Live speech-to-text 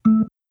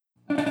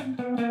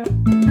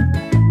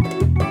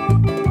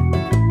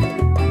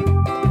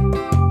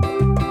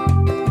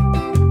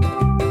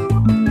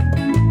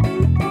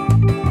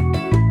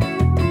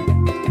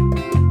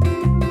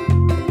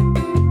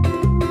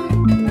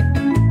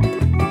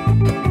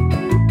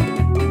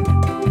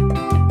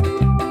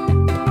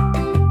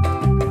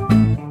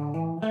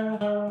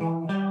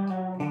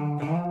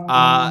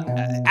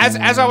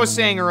as I was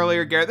saying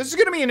earlier, Garrett, this is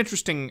going to be an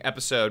interesting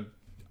episode.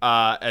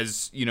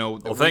 As you know,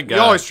 thank we God.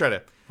 always try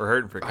to. We're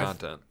hurting for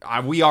content.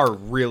 We are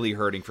really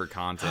hurting for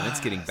content. It's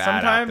getting bad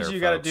out there, Sometimes you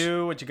got to folks.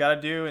 do what you got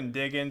to do and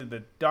dig into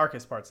the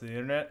darkest parts of the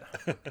internet.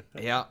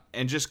 Yeah,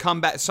 and just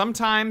come back.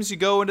 Sometimes you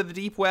go into the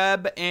deep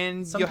web and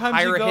you Sometimes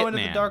hire you a go hitman.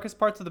 into the darkest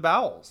parts of the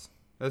bowels.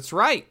 That's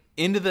right.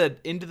 Into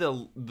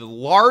the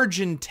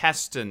large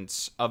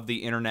intestines of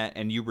the internet,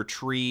 and you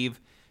retrieve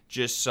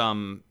just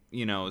some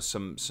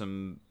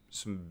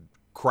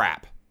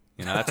crap.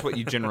 That's what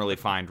you generally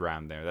find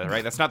around there,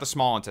 right? That's not the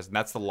small intestine.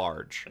 That's the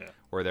large. Yeah.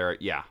 Where they're,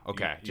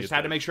 okay. You Just get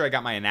had to the- make sure I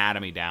got my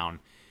anatomy down.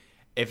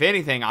 If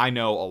anything, I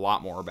know a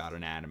lot more about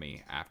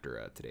anatomy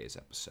after today's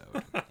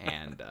episode.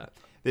 And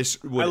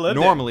this would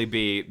normally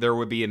be, there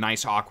would be a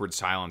nice awkward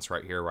silence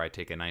right here where I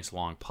take a nice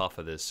long puff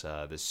of this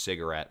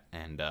cigarette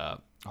and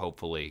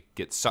hopefully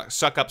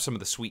suck up some of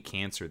the sweet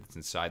cancer that's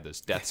inside those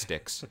death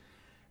sticks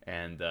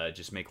and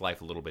just make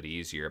life a little bit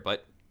easier.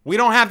 But we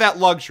don't have that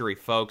luxury,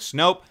 folks.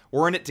 Nope.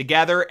 We're in it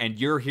together, and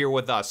you're here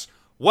with us.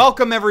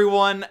 Welcome,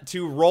 everyone,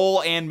 to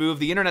Roll and Move,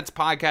 the internet's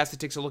podcast that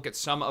takes a look at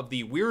some of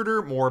the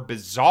weirder, more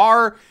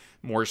bizarre,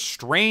 more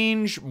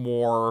strange,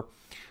 more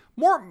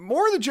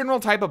the general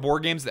type of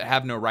board games that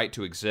have no right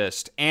to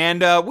exist.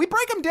 And we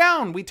break them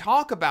down. We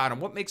talk about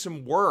them. What makes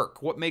them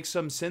work? What makes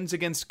them sins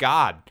against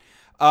God?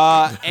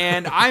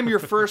 And I'm your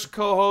first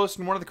co-host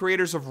and one of the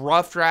creators of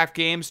Rough Draft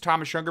Games,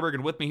 Thomas Schungerberg,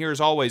 and with me here as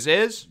always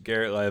is...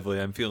 Garrett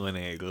Lively. I'm feeling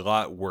a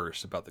lot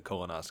worse about the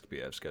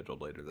colonoscopy I've scheduled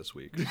later this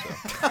week.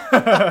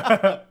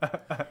 So.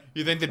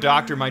 You think the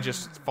doctor might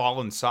just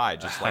fall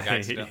inside, just like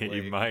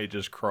accidentally? He might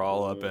just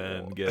crawl up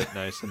and get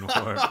nice and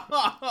warm.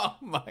 Oh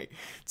my!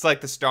 It's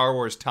like the Star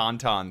Wars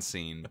Tauntaun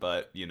scene,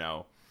 but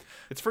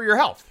it's for your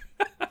health.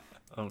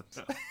 Oh,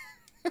 no.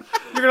 You're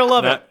going to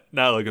love it.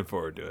 Not looking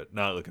forward to it.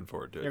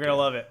 You're going to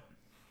love it.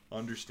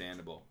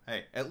 Understandable.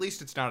 Hey, at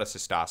least it's not a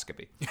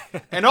cystoscopy.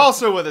 And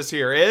also with us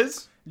here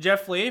is...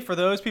 Jeff Lee, for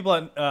those people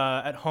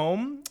at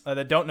home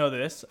that don't know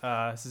this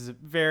is a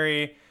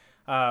very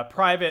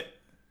private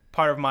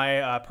part of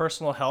my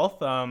personal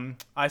health.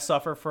 I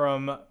suffer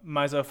from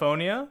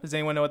misophonia. Does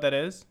anyone know what that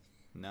is?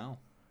 No.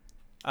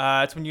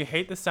 It's when you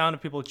hate the sound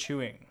of people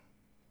chewing.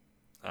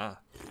 Not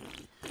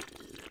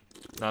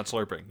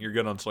slurping. You're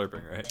good on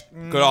slurping, right?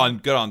 Good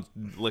on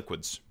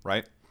liquids,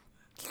 right?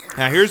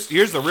 Now here's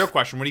the real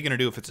question. What are you going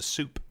to do if it's a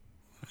soup?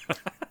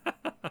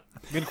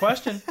 Good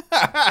question.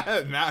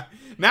 now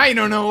you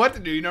don't know what to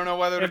do. You don't know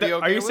whether to be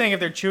okay. Are you with saying it? if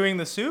they're chewing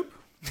the soup?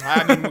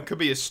 I mean, it could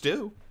be a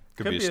stew.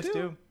 Could be a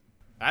stew.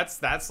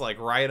 That's like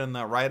right in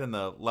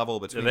the level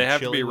between. Do they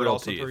have to chili be would real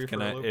also throw you teeth?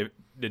 for a loop.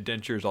 Did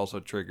dentures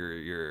also trigger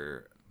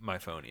your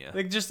myphonia? I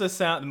think just the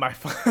sound. I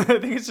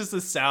think it's just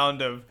the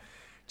sound of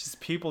just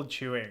people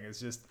chewing. It's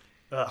just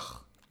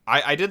ugh.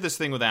 I did this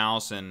thing with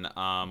Allison,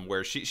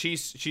 where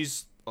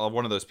she's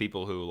one of those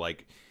people who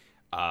like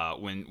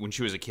when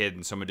she was a kid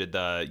and someone did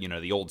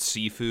the old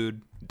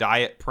seafood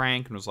diet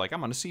prank and was like,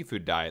 I'm on a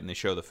seafood diet, and they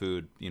show the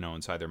food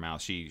inside their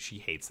mouth.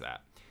 She hates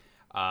that.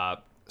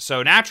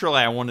 So naturally,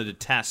 I wanted to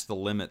test the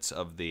limits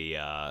of the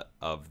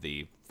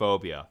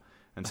phobia,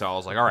 and so I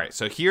was like, all right,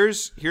 so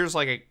here's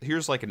like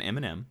an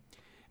M&M.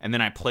 And then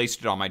I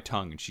placed it on my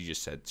tongue, and she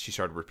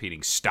started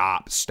repeating,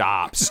 "Stop,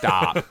 stop,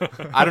 stop."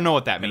 I don't know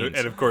what that means.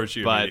 And of course,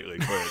 you immediately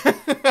quit.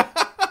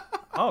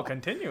 Oh,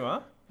 continue, huh?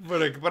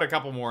 Put a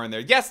couple more in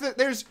there. Yes,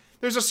 there's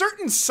a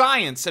certain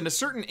science and a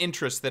certain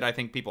interest that I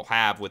think people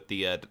have with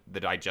the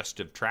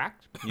digestive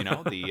tract.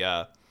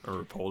 The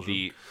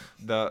repulsion.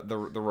 The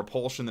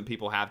repulsion that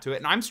people have to it,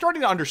 and I'm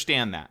starting to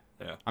understand that.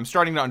 Yeah. I'm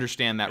starting to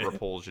understand that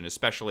repulsion,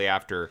 especially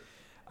after.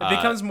 It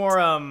becomes more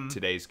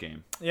today's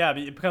game. Yeah,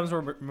 it becomes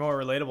more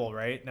relatable,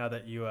 right? Now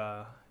that you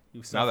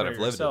suffer that I've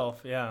lived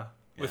yourself, yeah.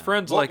 With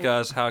friends like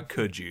us, how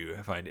could you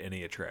find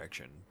any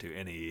attraction to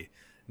any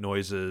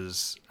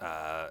noises,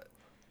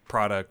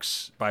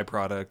 products,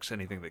 byproducts,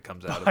 anything that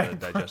comes out of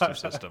the digestive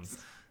system?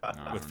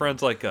 With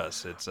friends like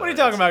us, it's. What are you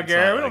talking about,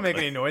 Garrett? We don't likely.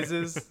 make any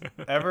noises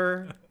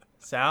ever.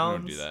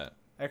 Sounds. We don't do that.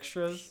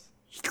 Extras.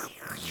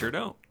 Sure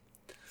don't.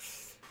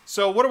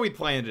 So what are we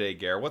playing today,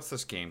 Garrett? What's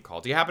this game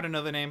called? Do you happen to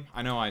know the name?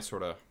 I know I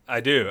sort of... I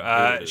do.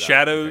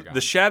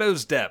 The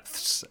Shadow's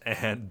Depths,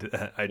 and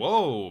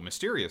Whoa,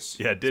 mysterious.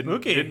 Yeah,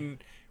 Spooky.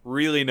 didn't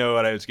really know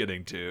what I was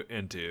getting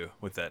into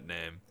with that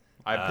name.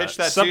 I pitched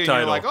that to you, and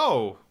you're like,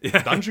 oh,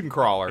 Yeah. dungeon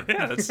crawler.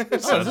 Yeah, This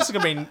is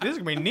gonna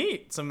be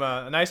neat. Some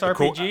nice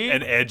RPG.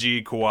 An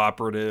edgy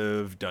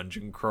cooperative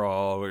dungeon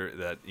crawl where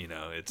that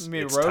it's You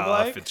mean it's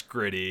roguelike? tough, it's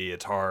gritty,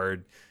 it's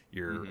hard.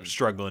 You're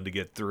struggling to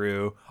get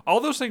through. All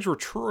those things were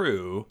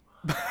true.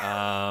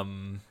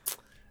 But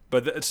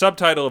the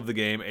subtitle of the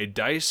game, a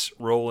dice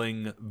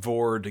rolling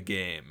Vord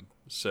game.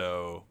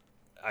 So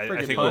I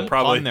Pretty think good we'll pun.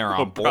 probably, Pun there on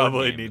we'll board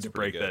probably game need is to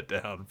pretty break good.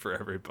 that down for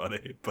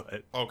everybody.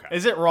 But Okay.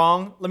 Is it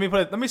wrong? Let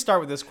me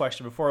start with this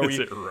question before Is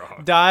we it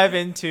wrong? dive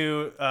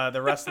into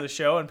the rest of the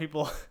show and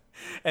people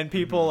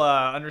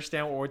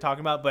understand what we're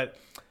talking about. But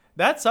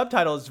that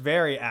subtitle is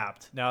very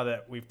apt now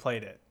that we've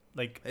played it.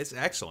 Like, It's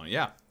excellent,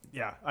 yeah.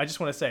 yeah, I just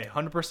want to say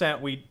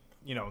 100%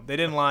 they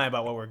didn't lie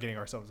about what we're getting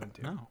ourselves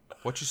into. No.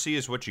 What you see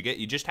is what you get.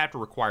 You just have to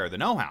require the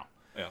know-how.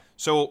 Yeah.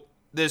 So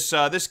this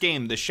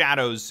game, The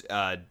Shadows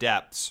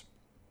Depths.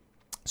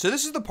 So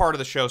this is the part of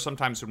the show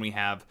sometimes when we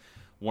have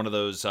one of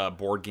those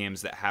board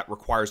games that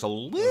requires a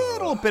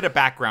little bit of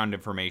background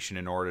information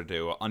in order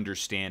to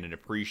understand and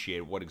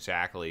appreciate what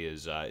exactly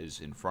is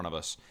in front of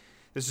us.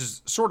 This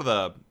is sort of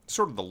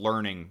the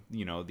learning,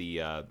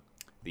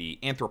 the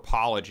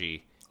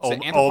anthropology.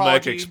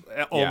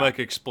 Olmec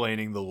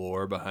explaining the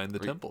lore behind the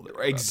temple.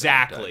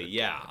 Exactly.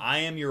 Yeah, I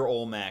am your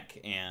Olmec,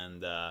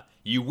 and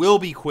you will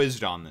be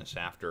quizzed on this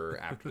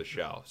after the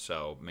show.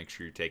 So make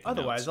sure you're taking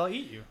Otherwise, notes. I'll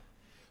eat you.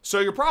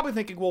 So you're probably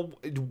thinking, well,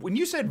 when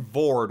you said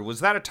Vord, was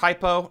that a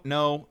typo?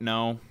 No,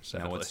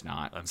 it's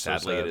not.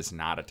 Sadly, it is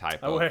not a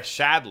typo. I wish.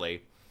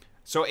 Sadly.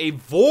 So a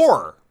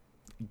Vor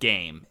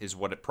game is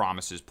what it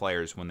promises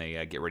players when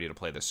they get ready to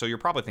play this. So you're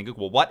probably thinking,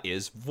 well, what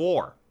is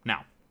Vor?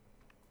 Now,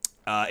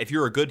 if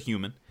you're a good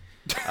human,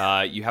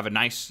 you have a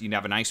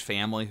nice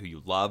family who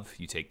you love,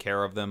 you take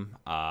care of them,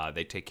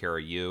 they take care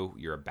of you,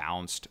 you're a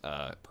balanced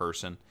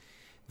person,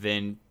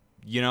 then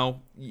you don't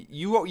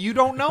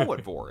know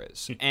what Vor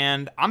is,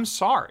 and I'm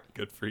sorry.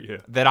 Good for you.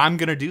 That I'm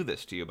gonna do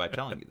this to you by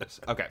telling you this.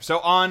 Okay, so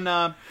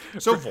Vor.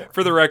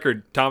 For the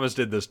record, Thomas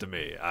did this to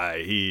me.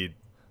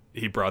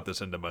 He brought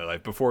this into my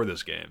life before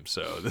this game,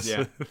 so this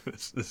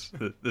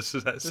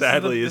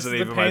sadly isn't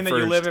even my first. That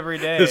you live every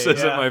day. This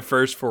isn't my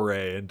first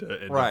foray into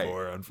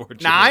Vor,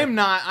 unfortunately. Now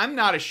I'm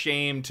not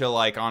ashamed to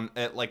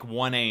at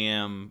 1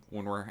 a.m.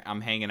 when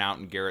I'm hanging out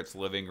in Garrett's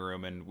living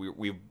room and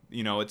we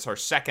it's our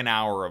second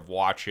hour of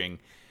watching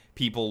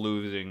people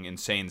losing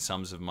insane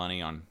sums of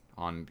money on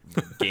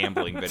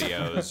gambling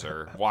videos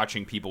or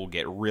watching people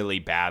get really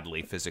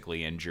badly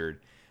physically injured.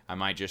 I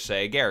might just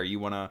say, Garrett, you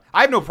want to...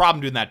 I have no problem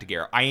doing that to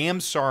Garrett. I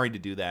am sorry to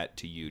do that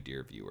to you,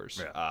 dear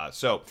viewers. Yeah.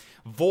 So,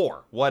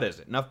 Vor, what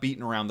is it? Enough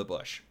beating around the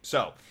bush.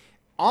 So,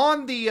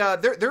 on the...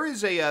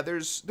 there's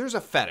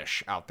a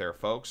fetish out there,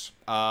 folks.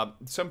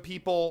 Some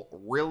people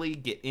really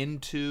get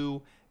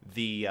into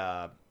the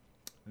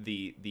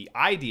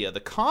idea,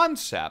 the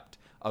concept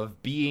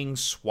of being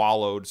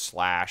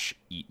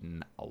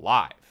swallowed/eaten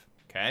alive.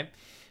 Okay?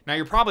 Now,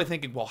 you're probably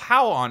thinking, well,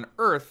 how on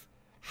earth...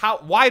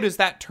 Why does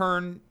that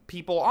turn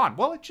people on?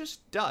 Well, it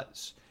just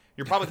does.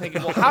 You're probably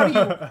thinking, well,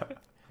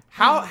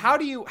 how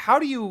do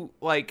you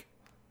like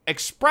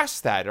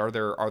express that? Are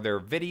there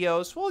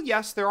videos? Well,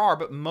 yes, there are,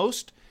 but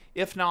most,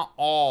 if not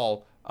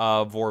all,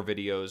 Vor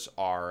videos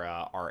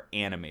are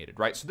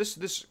animated, right? So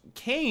this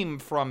came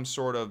from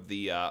sort of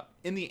the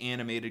in the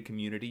animated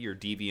community, your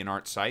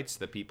DeviantArt sites,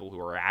 the people who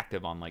are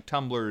active on like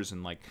Tumblrs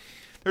and like.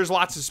 There's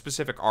lots of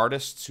specific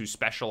artists who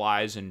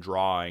specialize in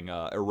drawing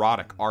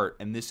erotic art,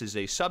 and this is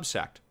a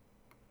subsect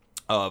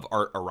of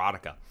art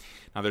erotica.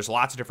 Now, there's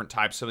lots of different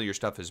types. Some of your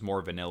stuff is more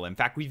vanilla. In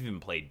fact, we've even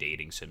played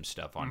dating sim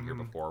stuff on here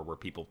before where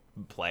people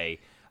play,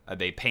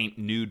 they paint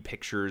nude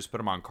pictures, put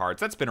them on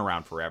cards. That's been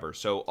around forever.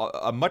 So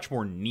a much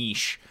more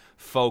niche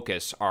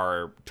focus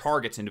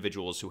targets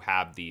individuals who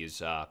have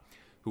these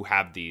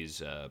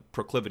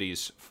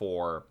proclivities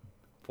for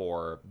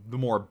the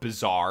more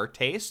bizarre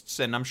tastes,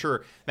 and I'm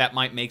sure that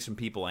might make some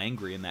people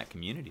angry in that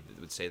community that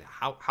would say,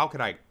 how could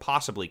I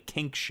possibly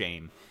kink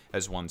shame,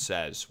 as one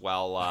says?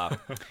 Well,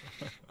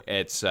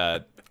 it's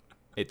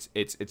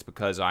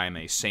because I am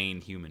a sane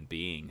human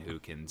being who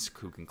can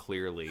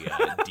clearly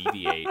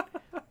deviate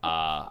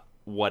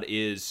what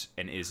is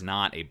and is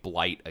not a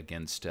blight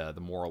against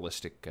the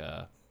moralistic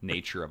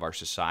nature of our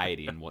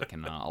society and what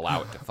can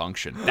allow it to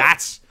function.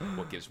 That's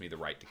what gives me the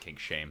right to kink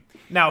shame.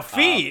 Now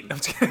feed.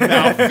 Feed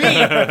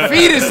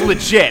is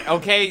legit,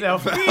 okay? Now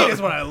feed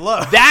is what I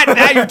love.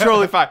 That you're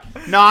totally fine.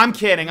 No, I'm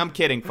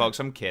kidding, folks.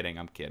 I'm kidding.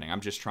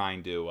 I'm just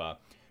trying to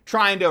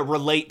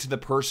relate to the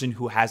person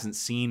who hasn't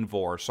seen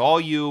Vor. So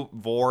all you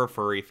Vor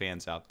furry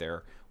fans out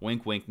there,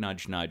 wink, wink,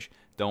 nudge, nudge.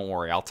 Don't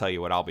worry, I'll tell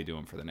you what I'll be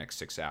doing for the next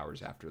 6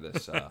 hours after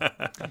this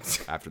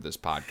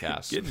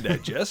podcast.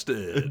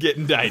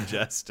 Getting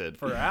digested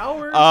for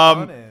hours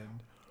on end.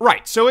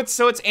 Right. So it's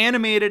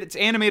animated. It's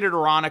animated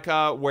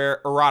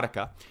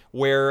erotica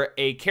where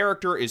a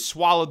character is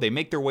swallowed. They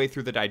make their way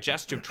through the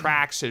digestive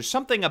tracts. There's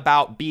something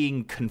about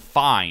being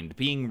confined,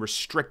 being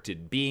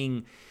restricted,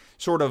 being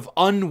sort of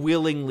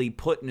unwillingly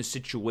put in a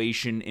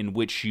situation in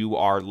which you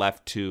are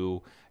left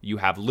to. You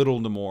have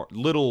little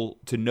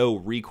to no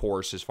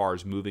recourse as far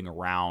as moving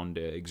around,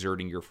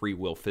 exerting your free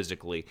will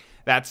physically.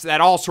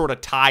 That all sort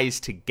of ties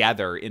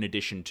together in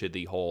addition to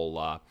the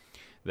whole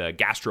the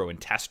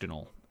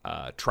gastrointestinal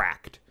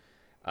tract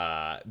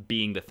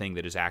being the thing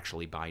that is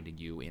actually binding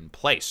you in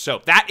place.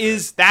 So that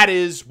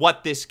is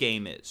what this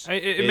game is.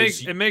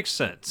 It makes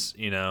sense,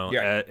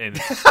 Yeah. And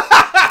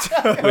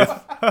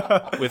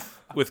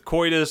with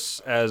coitus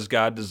as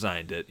God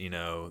designed it,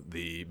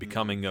 the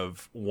becoming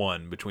of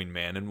one between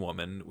man and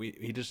woman,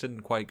 he just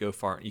didn't quite go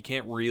far. You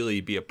can't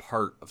really be a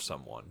part of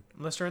someone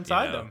unless you're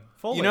inside them.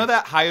 Fully. You know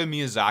that Hayao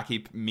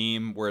Miyazaki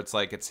meme where it's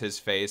like it's his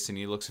face and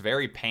he looks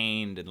very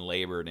pained and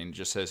labored and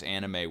just says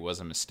anime was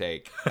a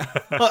mistake.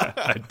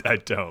 I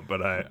don't,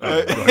 but I'm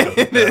going to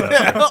look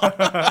that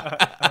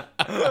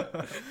up.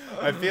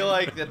 I feel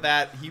like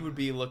that he would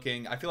be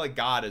looking. I feel like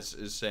God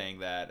is saying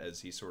that as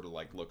he sort of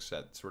like looks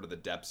at sort of the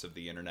depths of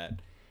the internet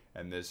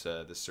and this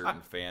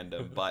certain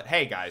fandom. But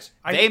hey, guys,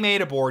 they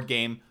made a board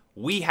game.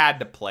 We had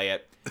to play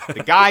it.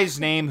 The guy's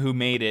name who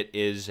made it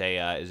is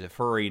a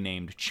furry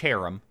named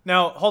Cherem.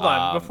 Now, hold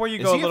on. Before you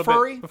go a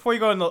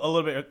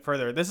little bit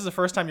further, this is the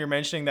first time you're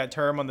mentioning that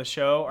term on the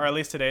show, or at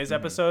least today's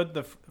episode,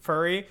 the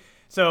furry.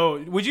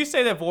 So, would you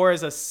say that vor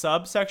is a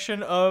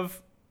subsection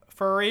of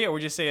furry, or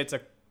would you say it's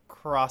a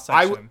cross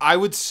section? I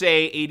would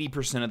say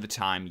 80% of the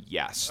time,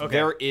 yes. Okay.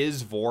 There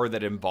is vor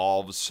that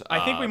involves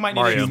I think we might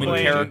need to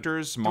explain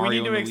characters. Do we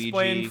need to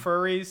explain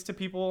furries to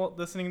people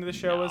listening to the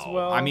show as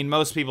well? I mean,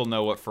 most people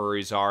know what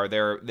furries are.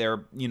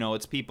 They're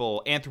it's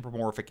people,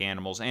 anthropomorphic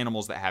animals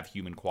that have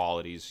human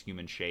qualities,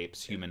 human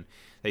shapes,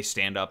 they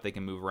stand up, they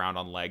can move around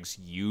on legs.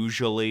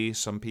 Usually,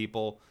 some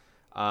people,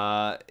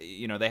 they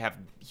have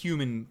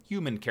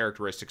human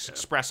characteristics,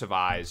 expressive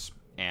eyes,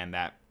 and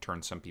that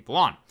turns some people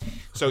on.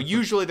 So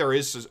usually there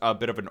is a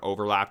bit of an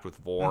overlap with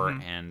vor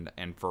and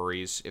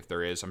furries. If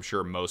there is, I'm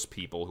sure most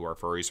people who are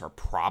furries are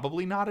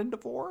probably not into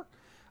vor.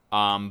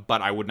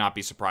 But I would not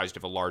be surprised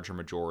if a larger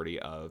majority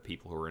of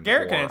people who are into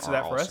Garrett vor can answer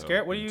that for us.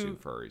 Garrett, what do you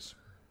furries?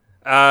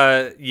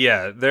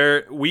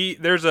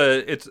 There's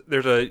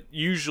a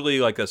usually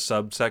like a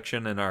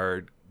subsection in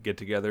our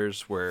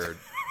get-togethers where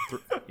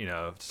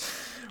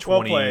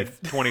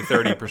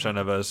 20-30%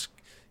 of us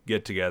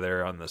get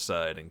together on the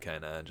side and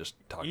kind of just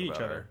talk Eat about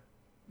each other.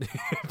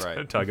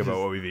 Right. Talk about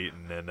what we've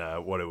eaten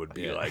and what it would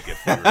be like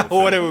if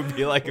what it would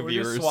be like if we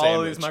you just were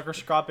swallow these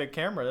microscopic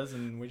cameras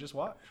and we just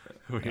watch.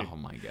 Oh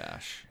my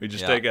gosh. We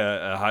just take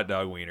a hot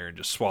dog wiener and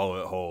just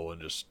swallow it whole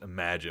and just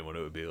imagine what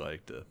it would be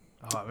like to.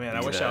 Oh man,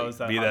 I wish I was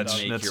that. Be hot that dog.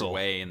 schnitzel. Make your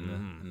way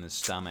in the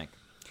stomach.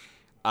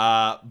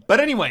 But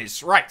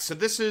anyways, right. So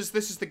this is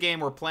the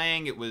game we're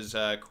playing. It was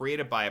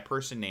created by a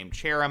person named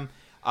Cherem.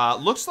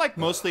 Looks like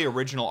mostly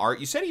original art.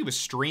 You said he was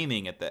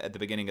streaming at the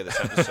beginning of this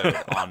episode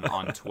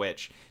on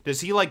Twitch.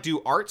 Does he like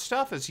do art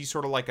stuff? Is he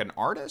sort of like an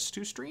artist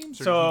who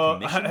streams? Or so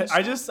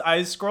I was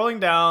scrolling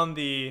down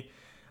the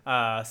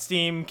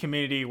Steam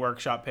community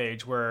workshop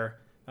page where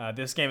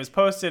this game is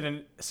posted,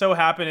 and so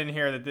happened in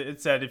here that it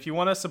said, if you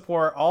want to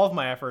support all of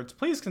my efforts,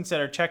 please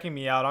consider checking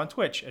me out on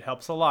Twitch. It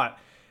helps a lot.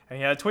 And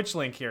he had a Twitch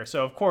link here.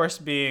 So of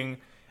course, I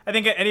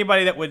think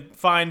anybody that would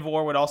find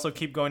vor would also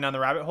keep going down the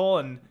rabbit hole,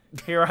 and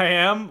here I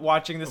am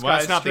watching this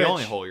guy's That's not Twitch. the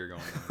only hole you're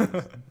going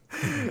down.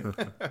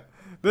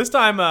 This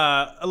time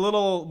a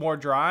little more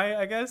dry,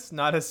 I guess,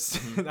 not as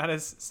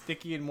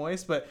sticky and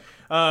moist, but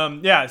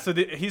yeah. So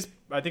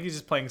I think he's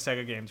just playing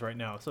Sega games right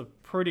now, so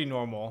pretty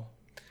normal.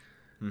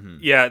 Mm-hmm.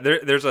 Yeah,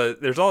 there's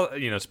all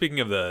speaking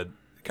of the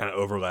kind of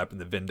overlap in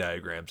the Venn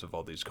diagrams of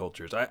all these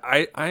cultures.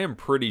 I am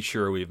pretty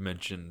sure we've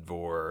mentioned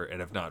vor,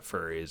 and if not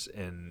furries,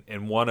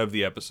 in one of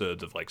the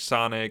episodes of like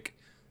Sonic,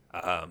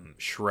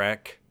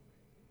 Shrek,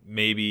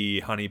 maybe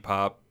Honey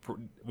Pop.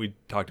 We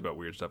talked about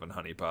weird stuff in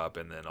Honey Pop,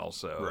 and then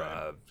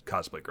also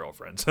Cosplay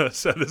Girlfriends.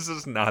 So this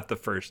is not the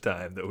first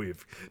time that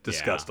we've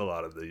discussed a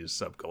lot of these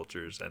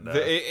subcultures. And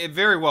it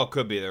very well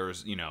could be. There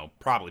was,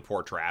 probably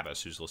poor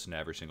Travis, who's listened to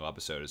every single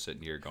episode, is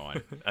sitting here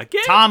going,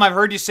 Again? Tom, I've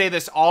heard you say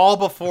this all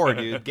before,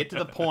 dude. Get to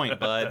the point,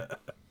 bud.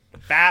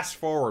 Fast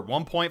forward,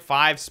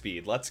 1.5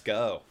 speed. Let's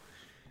go.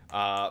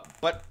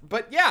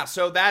 But yeah,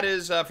 so that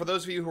is, for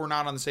those of you who are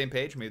not on the same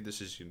page, maybe this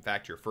is in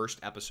fact your first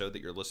episode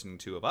that you're listening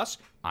to of us.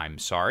 I'm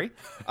sorry.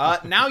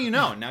 Now you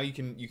know. Now you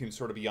can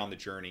sort of be on the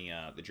journey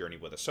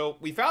with us. So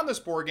we found this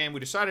board game. We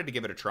decided to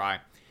give it a try.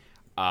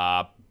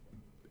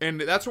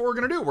 And that's what we're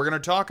going to do. We're going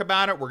to talk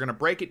about it. We're going to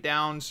break it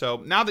down.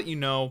 So now that you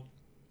know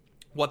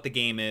what the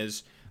game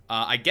is,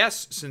 I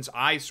guess since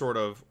I sort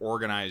of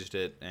organized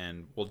it,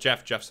 and well,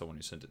 Jeff's the one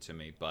who sent it to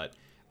me, but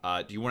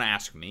do you want to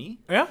ask me?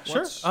 Yeah,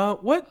 sure.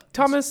 What,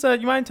 Thomas?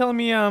 You mind telling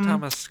me?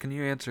 Thomas, can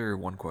you answer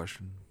one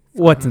question?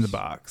 What's in the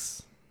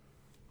box?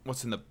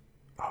 What's in the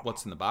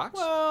box?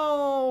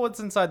 Well, what's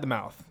inside the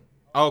mouth?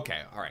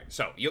 Okay, all right.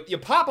 So you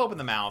pop open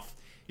the mouth,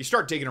 you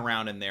start digging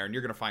around in there, and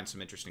you're going to find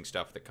some interesting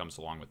stuff that comes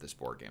along with this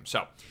board game.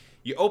 So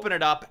you open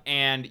it up,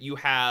 and you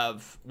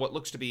have what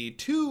looks to be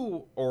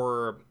two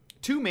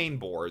main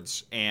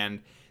boards,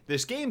 and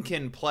this game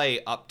can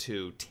play up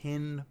to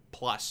 10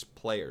 plus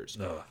players.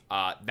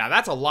 Now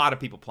that's a lot of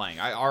people playing.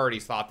 I already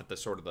thought that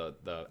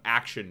the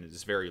action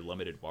is very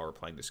limited while we're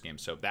playing this game.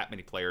 So that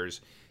many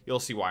players, you'll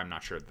see why I'm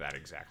not sure that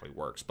exactly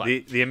works. But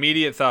the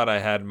immediate thought I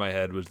had in my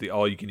head was the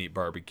all-you-can-eat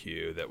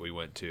barbecue that we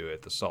went to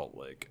at the Salt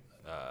Lake.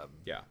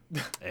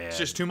 It's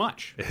just too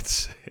much.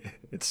 It's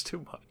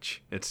too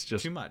much. It's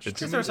just too much. It's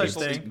too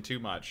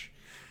much.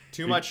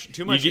 Too much.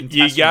 Too much.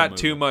 You got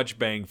too much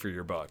bang for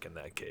your buck in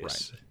that case.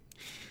 Right.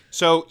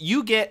 So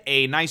you get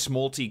a nice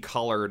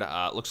multicolored,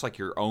 looks like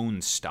your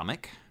own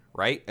stomach,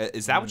 right?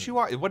 Is that what you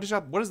are? What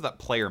is that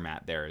player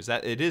mat there?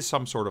 It is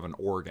some sort of an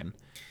organ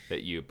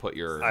that you put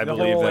your. I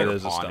believe that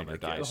is a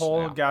stomach. The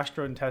whole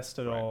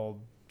gastrointestinal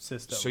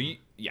system. So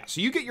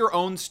you get your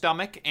own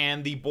stomach,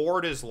 and the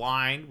board is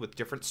lined with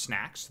different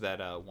snacks that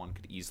one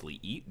could easily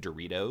eat.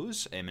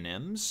 Doritos,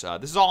 M&Ms.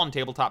 This is all in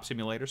Tabletop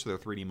Simulator, so they're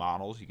 3D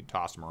models. You can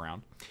toss them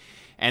around.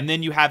 And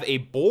then you have a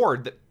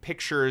board that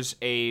pictures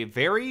a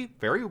very,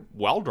 very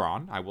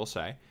well-drawn, I will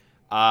say,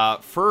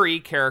 furry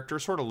character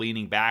sort of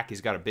leaning back.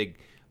 He's got a big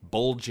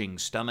bulging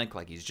stomach,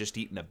 like he's just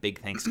eaten a big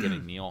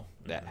Thanksgiving meal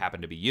that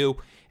happened to be you.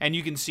 And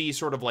you can see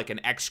sort of like an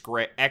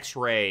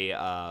X-ray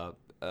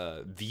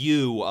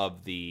view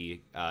of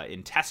the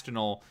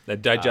intestinal... The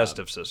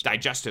digestive system.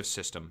 Digestive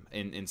system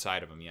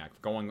inside of him,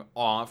 going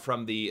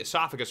from the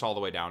esophagus all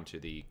the way down to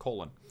the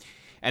colon.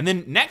 And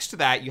then next to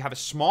that, you have a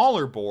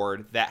smaller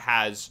board that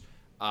has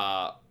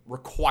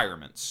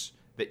requirements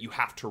that you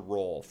have to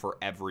roll for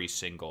every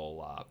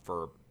single...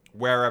 for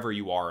wherever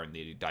you are in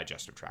the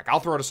digestive tract. I'll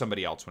throw it to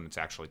somebody else when it's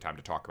actually time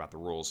to talk about the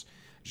rules.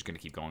 I'm just going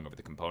to keep going over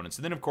the components.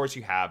 And then, of course,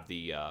 you have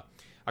the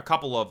a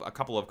couple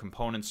of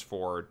components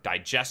for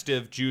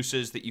digestive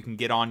juices that you can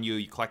get on you.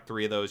 You collect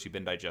 3 of those. You've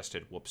been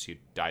digested. Whoops, you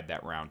died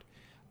that round.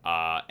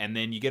 And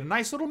then you get a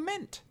nice little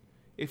mint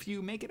if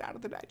you make it out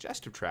of the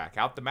digestive tract,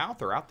 out the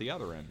mouth or out the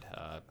other end.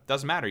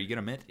 Doesn't matter. You get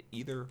a mint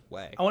either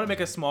way. I want to make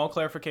a small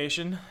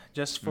clarification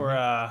just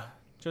for...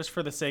 Just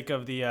for the sake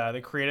of the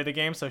creator of the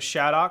game. So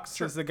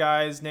Shadox is the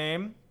guy's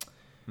name.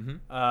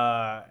 Mm-hmm.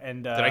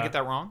 And did I get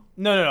that wrong?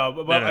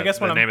 No. But I guess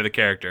the name of the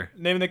character.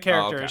 Name of the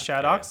character okay. is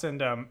Shadox,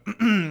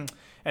 yeah.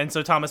 And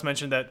so Thomas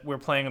mentioned that we're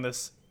playing on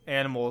this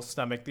animal's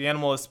stomach. The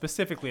animal is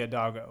specifically a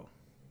doggo.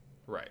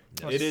 Right.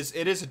 Yes.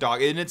 It is a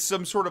dog, and it's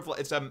some sort of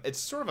it's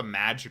sort of a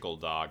magical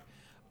dog.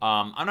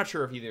 I'm not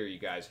sure if either of you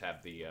guys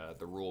have the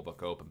rule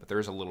book open, but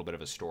there's a little bit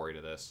of a story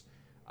to this.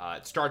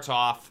 It starts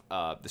off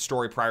the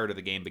story prior to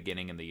the game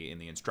beginning in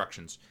the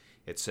instructions.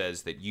 It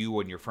says that you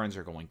and your friends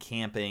are going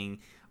camping.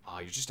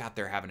 You're just out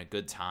there having a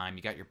good time.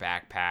 You got your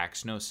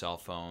backpacks, no cell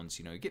phones.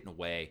 You're getting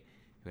away,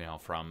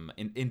 from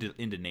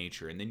into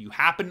nature. And then you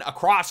happen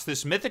across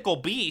this mythical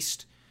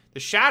beast,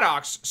 the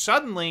Shadox.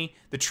 Suddenly,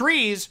 the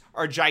trees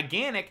are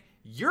gigantic.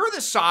 You're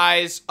the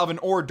size of an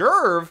hors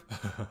d'oeuvre.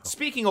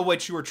 Speaking of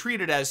which, you were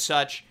treated as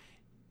such.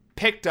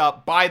 Picked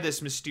up by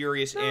this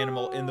mysterious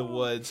animal in the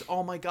woods.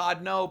 Oh my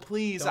God, no,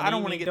 please. I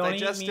don't want to get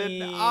digested.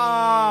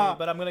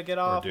 But I'm going to get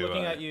off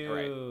looking at you.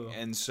 Right.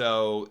 And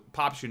so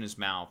pops you in his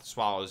mouth,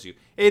 swallows you.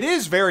 It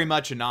is very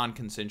much a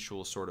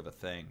non-consensual sort of a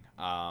thing,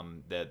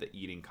 the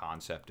eating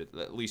concept,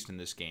 at least in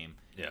this game.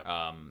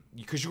 Yeah.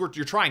 Because you're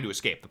trying to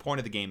escape. The point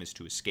of the game is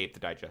to escape the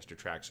digestive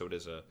tract, so it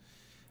is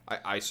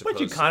I suppose.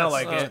 But you kind of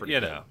like it. You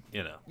know.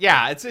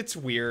 Yeah, it's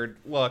weird.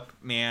 Look,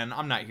 man,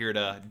 I'm not here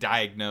to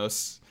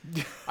diagnose.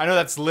 I know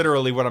that's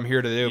literally what I'm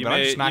here to do, but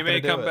I'm just not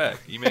going to do it.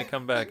 You may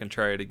come back and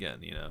try it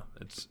again.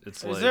 It's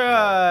is like. There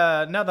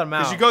now that I'm out?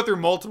 Because you go through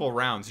multiple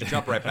rounds, you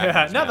jump right back.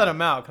 Yeah. Now that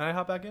I'm out, can I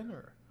hop back in?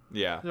 Or?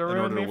 Yeah. In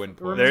order to win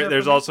points.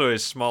 There's also a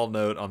small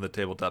note on the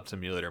Tabletop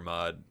Simulator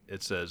mod.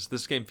 It says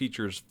this game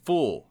features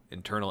full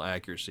internal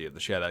accuracy of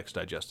the Shadox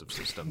digestive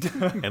system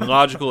and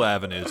logical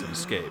avenues of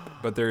escape,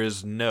 but there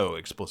is no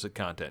explicit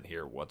content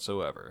here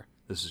whatsoever.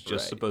 This is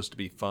just supposed to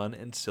be fun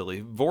and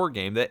silly vor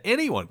game that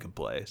anyone can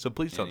play, so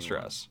please don't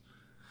stress.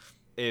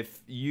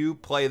 If you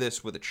play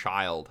this with a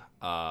child,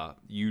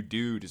 you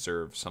do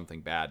deserve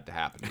something bad to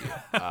happen to you.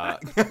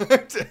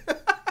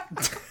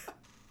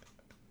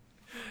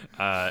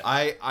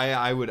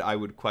 I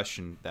would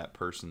question that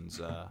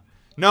person's.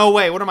 No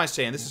way! What am I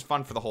saying? This is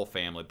fun for the whole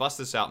family. Bust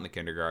this out in the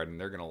kindergarten.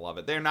 They're gonna love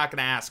it. They're not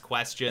gonna ask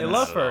questions. They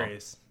love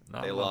furries.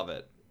 They love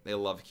it. They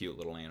love cute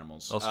little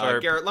animals.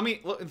 Garrett, let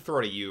me throw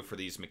it to you for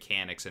these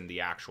mechanics and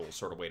the actual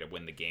sort of way to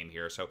win the game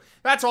here. So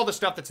that's all the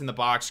stuff that's in the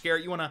box.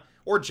 Garrett, you wanna,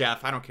 or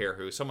Jeff? I don't care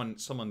who.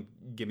 Someone,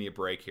 give me a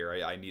break here.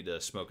 I need to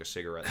smoke a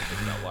cigarette and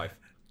think about life.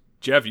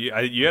 Jeff, you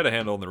had a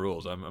handle on the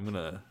rules. I'm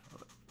gonna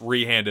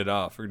re-hand it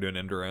off. We're doing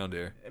end around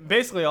here.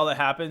 Basically, all that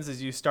happens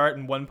is you start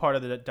in one part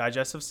of the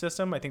digestive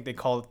system. I think they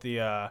call it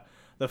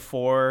the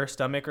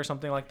forestomach or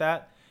something like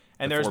that.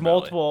 And there's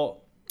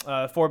multiple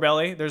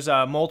forebelly. There's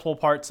multiple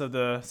parts of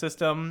the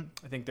system.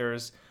 I think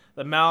there's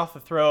the mouth, the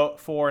throat,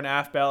 fore and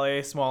aft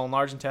belly, small and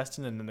large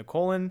intestine, and then the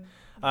colon.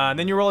 And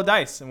then you roll a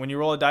dice. And when you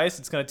roll a dice,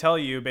 it's going to tell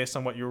you based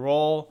on what you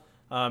roll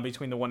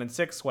between the 1 and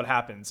 6 what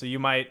happens. So you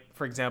might,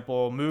 for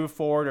example, move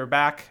forward or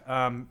back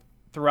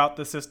throughout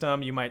the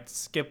system. You might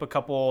skip a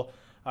couple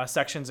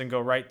sections and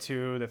go right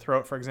to the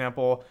throat, for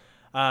example.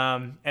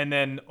 And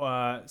then,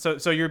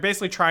 so you're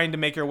basically trying to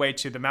make your way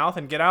to the mouth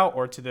and get out,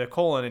 or to the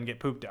colon and get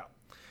pooped out.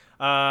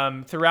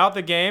 Throughout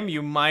the game,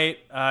 you might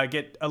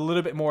get a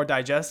little bit more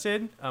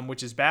digested,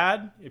 which is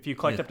bad. If you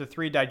collect up to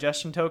 3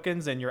 digestion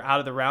tokens and you're out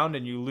of the round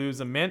and you lose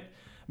a mint,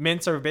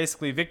 mints are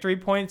basically victory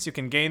points. You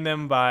can gain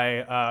them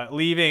by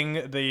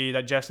leaving the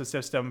digestive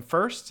system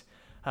first.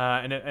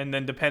 And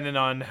then depending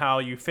on how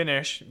you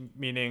finish,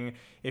 meaning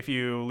if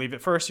you leave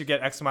it first, you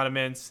get X amount of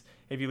mints.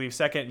 If you leave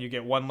second, you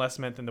get 1 less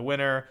mint than the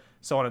winner,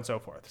 so on and so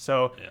forth.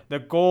 So the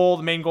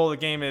main goal of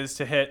the game is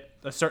to hit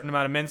a certain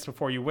amount of mints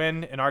before you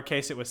win. In our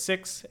case, it was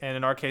 6. And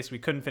in our case, we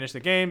couldn't finish the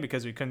game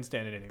because we couldn't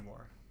stand it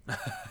anymore.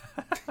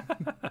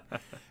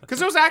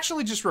 Because it was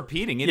actually just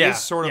repeating. It is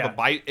sort of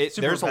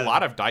there's a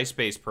lot of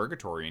dice-based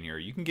purgatory in here.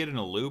 You can get in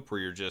a loop where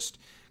you're just...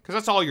 Because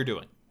that's all you're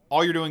doing.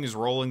 All you're doing is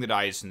rolling the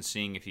dice and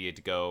seeing if you get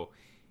to go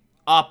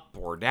up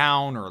or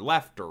down or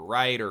left or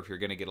right, or if you're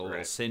going to get a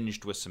little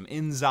singed with some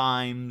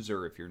enzymes,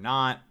 or if you're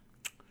not.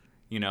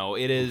 You know,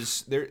 it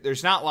is...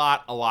 There's not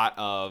a lot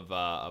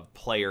of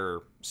player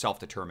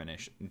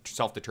self-determination.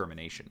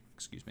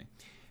 Excuse me.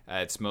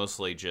 It's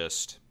mostly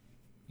just...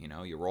 You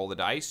know, you roll the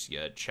dice, you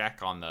check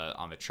on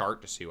the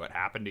chart to see what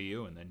happened to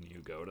you, and then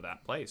you go to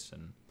that place.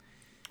 And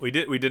we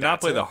did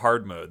not play the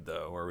hard mode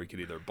though, where we could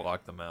either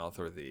block the mouth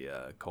or the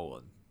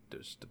colon,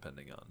 just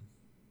depending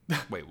on.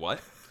 Wait,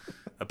 what?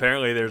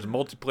 Apparently, there's a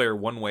multiplayer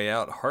one-way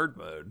out hard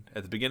mode.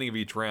 At the beginning of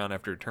each round,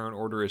 after a turn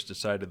order is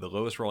decided, the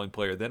lowest rolling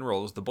player then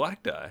rolls the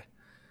black die.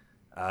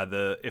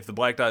 If the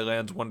black die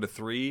lands 1 to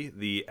 3,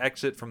 the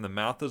exit from the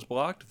mouth is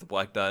blocked. If the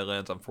black die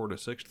lands on 4 to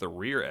 6, the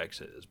rear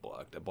exit is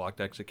blocked. A blocked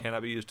exit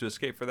cannot be used to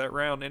escape for that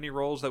round. Any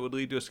rolls that would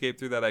lead to escape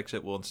through that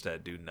exit will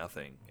instead do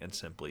nothing and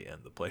simply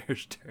end the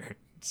player's turn.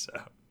 So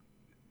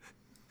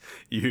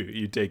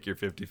you take your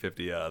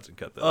 50-50 odds and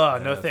cut those. Oh,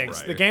 no thanks.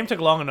 Right. The game took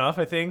long enough,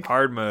 I think.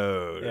 Hard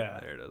mode. Yeah.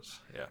 There it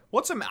is. Yeah.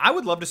 I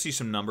would love to see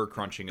some number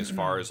crunching as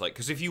far as like,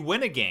 because if you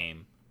win a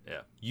game,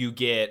 you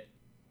get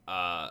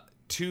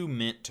 2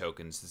 mint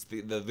tokens.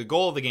 The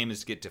goal of the game is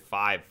to get to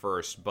 5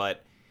 first,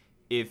 but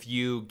if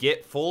you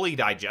get fully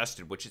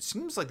digested, which it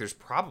seems like there's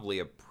probably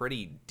a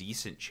pretty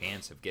decent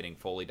chance of getting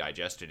fully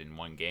digested in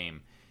one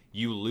game,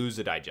 you lose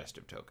a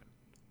digestive token.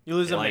 You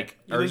lose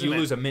you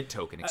lose a mint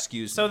token,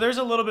 excuse me. So there's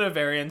a little bit of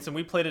variance, and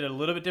we played it a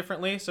little bit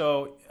differently.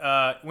 So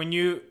when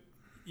you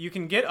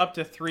can get up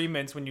to 3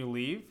 mints when you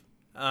leave,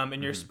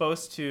 and you're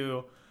supposed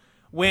to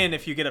win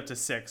if you get up to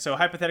 6. So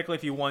hypothetically,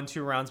 if you won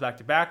 2 rounds back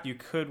to back, you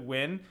could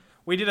win.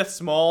 We did a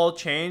small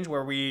change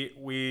where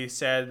we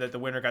said that the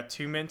winner got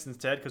 2 mints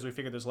instead because we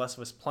figured there's less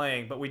of us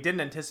playing, but we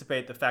didn't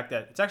anticipate the fact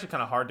that it's actually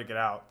kind of hard to get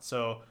out.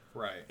 So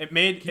it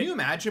made... Can you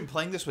imagine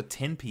playing this with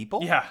 10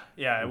 people? Yeah,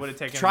 it would have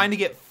taken... Trying to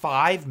get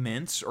 5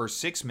 mints or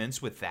 6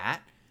 mints with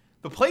that?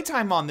 The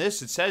playtime on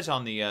this, it says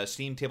on the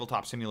Steam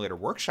Tabletop Simulator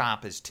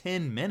Workshop, is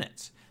 10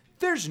 minutes.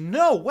 There's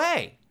no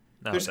way.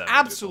 There's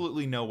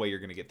absolutely no way you're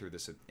going to get through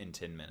this in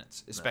 10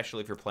 minutes,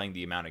 especially if you're playing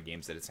the amount of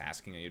games that it's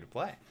asking you to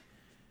play.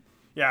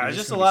 Yeah, it's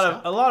just a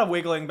lot of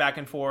wiggling back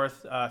and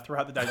forth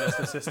throughout the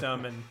digestive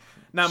system, and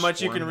not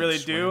much you can really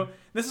do.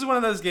 This is one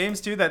of those games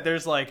too that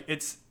there's like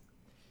it's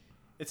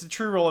a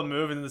true roll and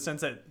move in the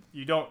sense that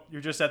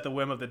you're just at the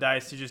whim of the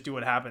dice. You just do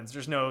what happens.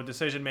 There's no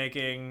decision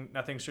making,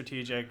 nothing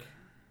strategic.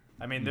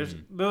 I mean, there's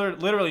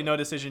literally no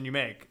decision you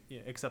make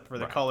except for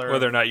the color.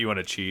 Whether or not you want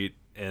to cheat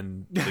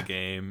in the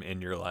game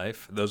in your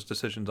life, those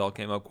decisions all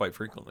came up quite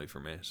frequently for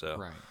me. So.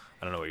 Right.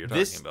 I don't know what you're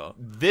talking about.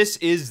 This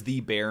is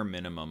the bare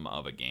minimum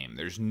of a game.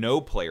 There's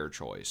no player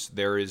choice.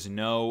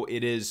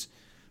 It is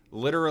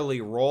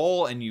literally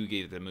roll and you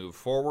get to move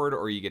forward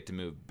or you get to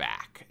move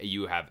back.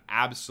 You have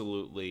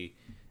absolutely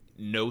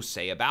no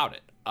say about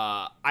it.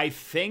 I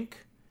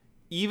think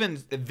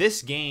even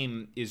this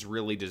game is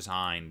really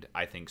designed,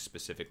 I think,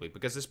 specifically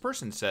because this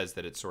person says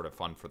that it's sort of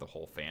fun for the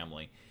whole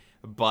family.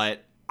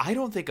 But I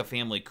don't think a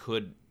family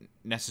could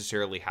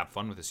necessarily have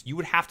fun with this. You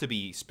would have to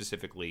be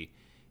specifically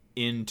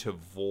into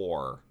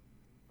Vor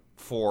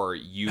for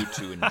you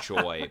to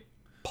enjoy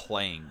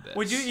playing this.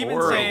 Would you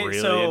even say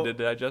really into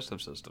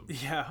digestive system?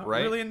 Yeah,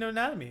 right? Really into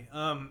anatomy.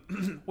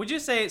 Would you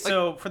say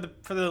so for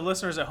the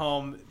listeners at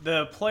home,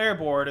 the player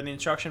board and the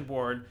instruction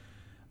board,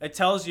 it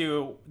tells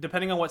you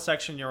depending on what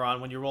section you're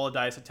on when you roll a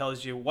dice, it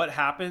tells you what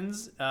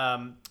happens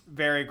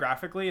very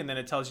graphically, and then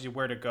it tells you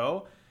where to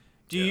go.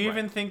 Do you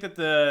even think that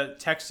the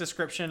text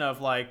description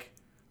of like,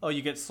 oh,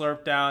 you get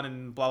slurped down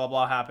and blah, blah,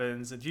 blah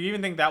happens. Do you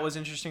even think that was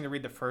interesting to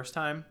read the first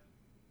time?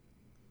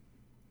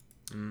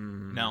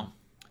 No.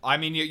 I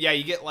mean,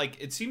 you get like,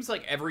 it seems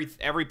like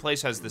every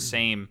place has the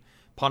same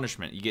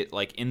punishment. You get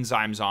like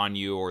enzymes on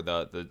you or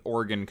the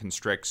organ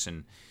constricts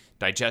and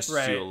digests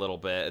you a little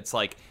bit. It's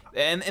like,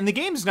 and the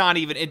game's not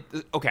even,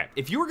 okay,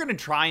 if you were going to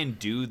try and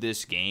do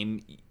this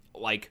game,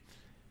 like,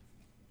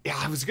 yeah,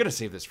 I was going to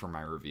save this for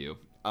my review.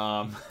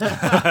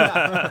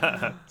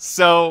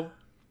 So,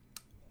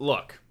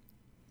 look.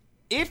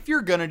 If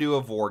you're going to do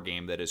a Vor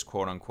game that is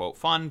quote-unquote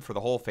fun for the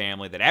whole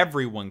family, that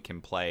everyone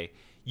can play,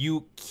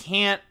 you're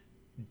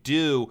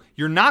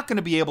not going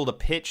to be able to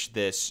pitch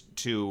this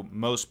to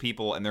most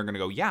people and they're going to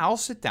go, yeah, I'll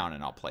sit down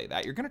and I'll play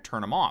that. You're going to turn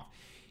them off.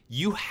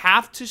 You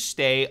have to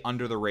stay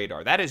under the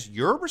radar. That is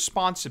your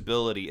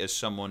responsibility as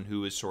someone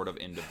who is sort of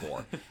into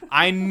Vor.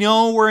 I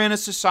know we're in a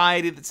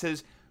society that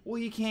says, well,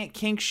 you can't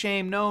kink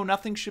shame. No,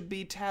 nothing should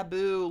be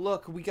taboo.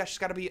 Look, we just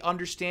got to be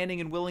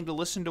understanding and willing to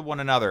listen to one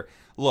another.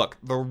 Look,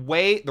 the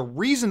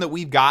reason that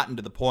we've gotten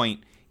to the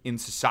point in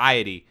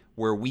society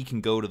where we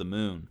can go to the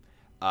moon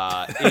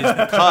is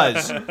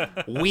because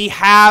we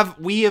have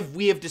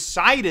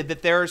decided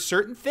that there are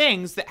certain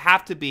things that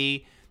have to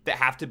be.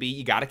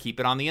 You got to keep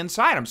it on the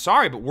inside. I'm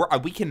sorry,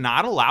 but we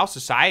cannot allow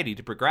society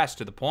to progress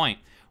to the point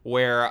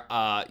where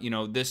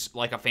this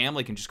like a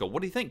family can just go,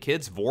 what do you think,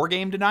 kids? Vor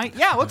game tonight?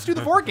 Yeah, let's do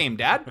the Vor game,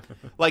 Dad.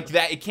 Like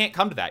that, it can't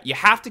come to that. You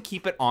have to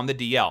keep it on the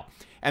DL.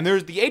 And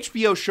there's the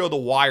HBO show The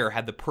Wire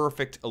had the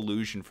perfect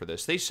illusion for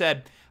this. They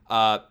said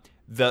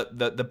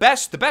the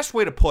best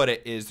way to put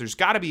it is there's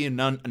got to be an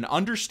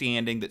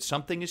understanding that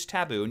something is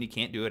taboo and you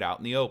can't do it out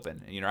in the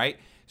open, right?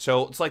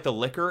 So it's like the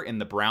liquor in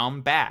the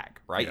brown bag,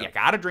 right? Yeah. You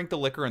got to drink the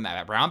liquor in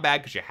that brown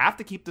bag because you have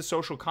to keep the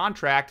social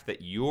contract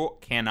that you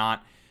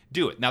cannot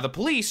do it. Now, the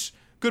police,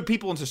 good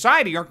people in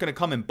society, aren't going to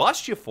come and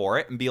bust you for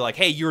it and be like,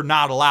 hey, you're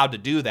not allowed to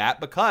do that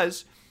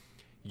because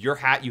you're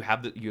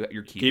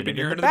keeping it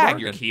in the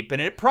bag. You're keeping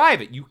it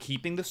private. You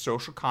keeping the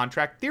social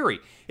contract theory.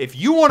 If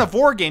you want a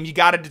Vor game, you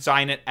got to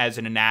design it as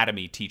an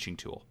anatomy teaching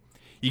tool.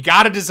 You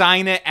got to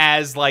design it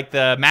as like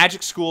the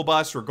Magic School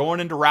Bus or going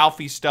into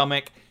Ralphie's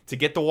stomach to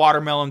get the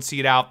watermelon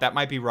seed out. That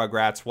might be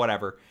Rugrats,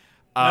 whatever.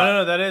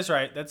 No, that is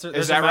right. There's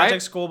a Magic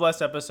right? School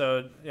Bus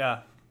episode.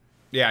 Yeah.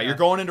 Yeah, you're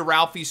going into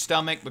Ralphie's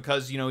stomach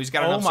because, he's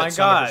got an upset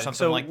stomach or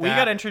something like that. So we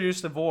got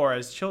introduced to Vor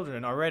as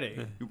children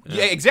already.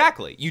 Yeah,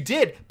 exactly. You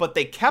did, but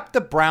they kept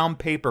the brown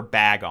paper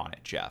bag on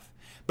it, Jeff.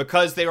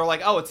 Because they were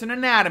like, oh, it's an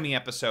anatomy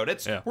episode.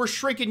 We're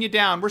shrinking you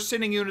down. We're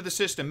sending you into the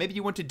system. Maybe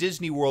you went to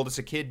Disney World as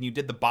a kid and you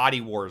did the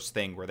Body Wars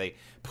thing where they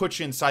put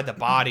you inside the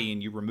body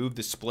and you remove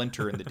the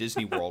splinter in the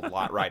Disney World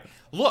lot, right?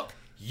 Look,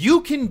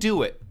 you can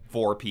do it,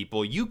 Vor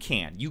people. You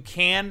can. You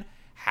can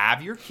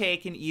have your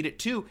cake and eat it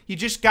too. You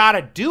just got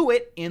to do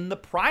it in the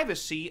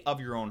privacy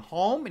of your own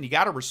home, and you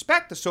got to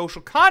respect the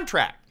social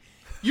contract.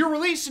 You're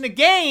releasing a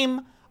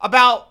game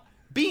about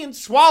being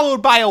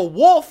swallowed by a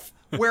wolf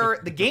where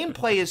the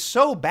gameplay is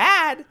so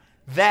bad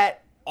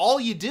that all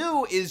you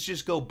do is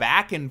just go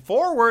back and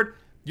forward.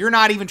 You're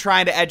not even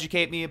trying to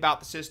educate me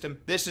about the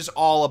system. This is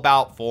all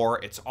about Vor.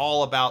 It's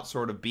all about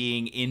sort of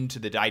being into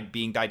the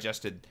being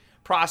digested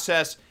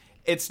process.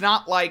 It's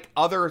not like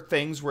other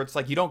things where it's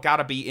like you don't got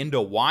to be into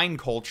wine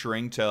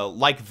culturing to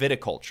like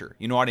viticulture.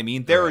 You know what I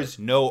mean? There is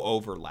no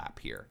overlap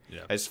here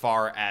as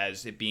far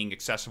as it being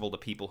accessible to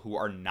people who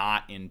are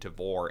not into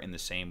Vor in the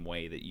same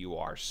way that you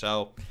are.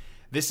 So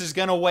this is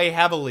going to weigh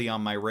heavily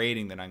on my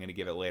rating that I'm going to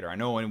give it later. I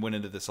know I went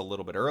into this a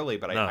little bit early,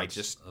 but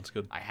that's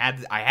good. I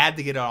had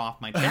to get it off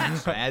my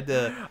chest. I've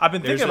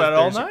been thinking about it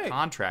all night. There's a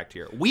contract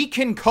here. We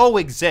can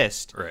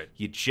coexist. Right.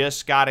 You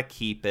just got to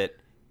keep it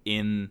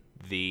in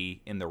the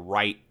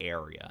right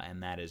area,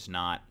 and that is it's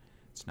not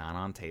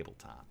on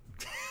tabletop.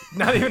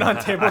 Not even on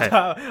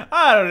tabletop.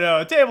 I don't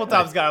know.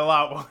 Tabletop's got a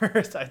lot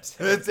worse.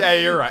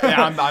 Hey, you're right.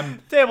 Yeah, I'm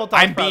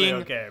tabletop's probably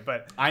okay,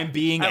 but I'm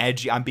being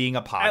edgy. I'm being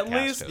a podcast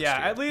host here.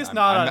 At least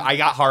not. I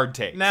got hard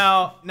takes.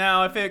 Now,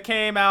 if it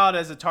came out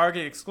as a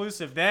Target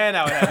exclusive, then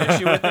I would have an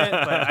issue with it.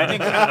 But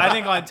I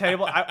think on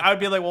table, I would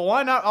be like, well,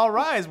 why not All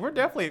Rise? We're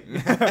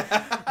definitely.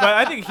 But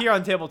I think here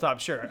on tabletop,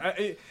 sure.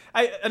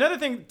 Another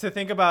thing to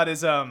think about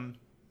is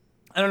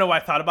I don't know why I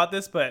thought about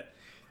this, but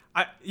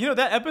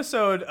that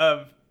episode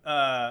of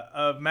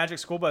Magic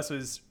School Bus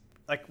was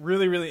like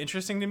really, really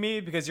interesting to me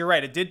because you're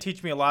right. It did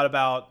teach me a lot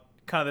about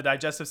kind of the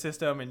digestive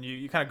system, and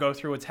you kind of go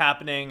through what's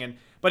happening.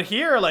 But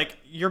here, like,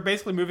 you're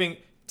basically moving.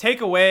 Take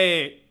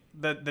away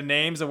the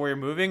names of where you're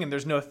moving, and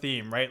there's no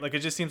theme, right? Like, it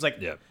just seems like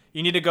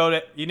you need to go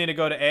to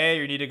A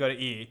or you need to go to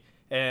E,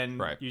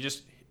 and you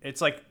just it's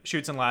like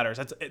chutes and ladders.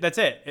 That's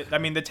it. I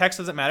mean, the text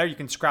doesn't matter. You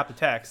can scrap the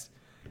text.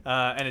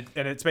 And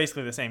it's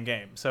basically the same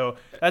game. So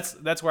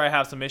that's where I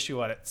have some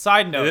issue on it.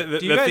 Side note,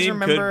 do you guys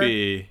remember?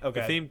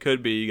 The theme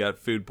could be you got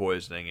food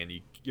poisoning and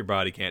your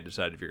body can't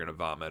decide if you're going to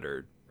vomit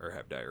or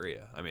have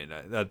diarrhea. I mean,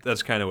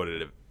 that's kind of what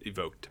it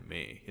evoked to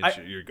me.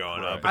 You're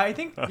going up. I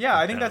think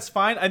that's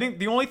fine. I think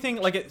the only thing,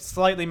 like, it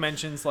slightly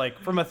mentions, like,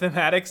 from a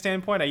thematic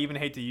standpoint, I even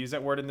hate to use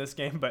that word in this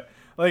game, but,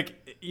 like,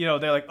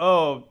 they're like,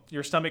 oh,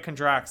 your stomach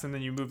contracts and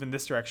then you move in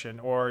this direction,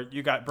 or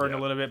you got burned a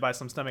little bit by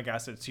some stomach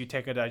acid, so you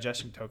take a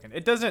digestion token.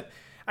 It doesn't,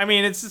 I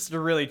mean, it's just a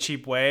really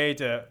cheap way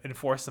to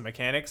enforce the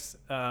mechanics,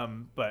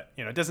 but,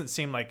 it doesn't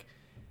seem like,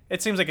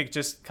 it seems like it's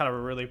just kind of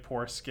a really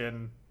poor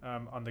skin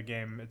on the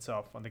game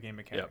itself, on the game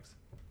mechanics.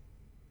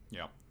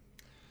 Yeah.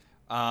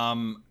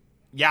 I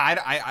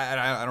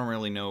don't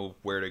really know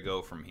where to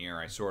go from here.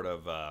 I sort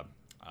of,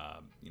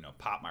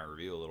 popped my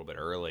review a little bit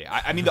early.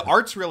 I mean, the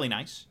art's really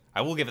nice.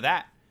 I will give it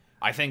that.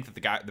 I think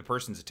that the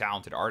person's a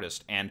talented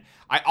artist, and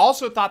I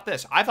also thought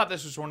this. I thought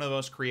this was one of the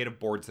most creative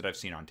boards that I've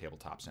seen on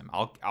Tabletop Sim.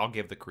 I'll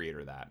give the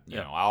creator that. You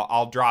know,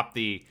 I'll drop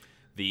the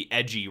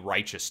edgy,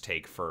 righteous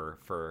take for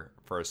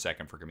a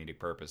second for comedic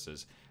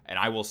purposes. And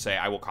I will say,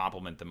 I will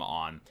compliment them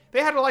on.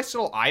 They had a nice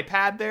little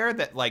iPad there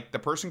that, like, the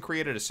person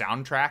created a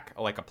soundtrack,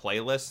 like a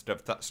playlist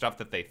of stuff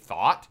that they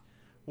thought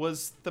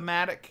was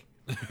thematic.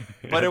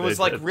 But it was,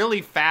 like,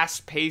 really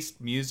fast-paced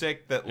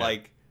music that,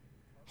 like,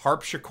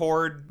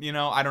 harpsichord,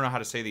 I don't know how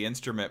to say the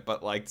instrument,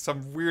 but, like,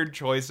 some weird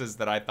choices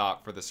that I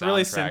thought for the soundtrack.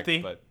 Really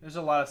synthy. But there's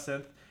a lot of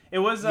synth. It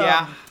was,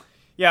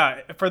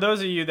 for those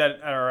of you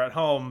that are at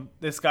home,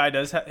 this guy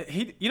does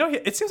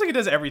it seems like he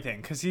does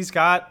everything, because he's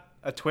got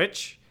a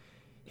Twitch.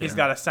 He's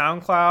got a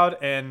SoundCloud,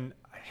 and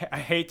I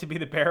hate to be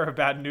the bearer of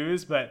bad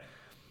news, but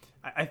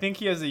I think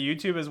he has a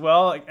YouTube as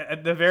well. Like,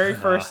 at the very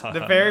first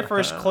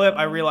clip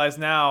I realize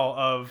now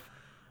of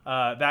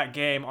that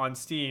game on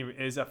Steam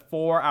is a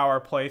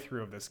 4-hour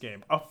playthrough of this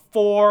game. A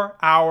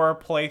 4-hour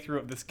playthrough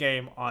of this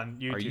game on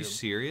YouTube. Are you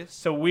serious?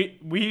 So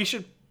we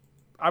should.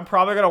 I'm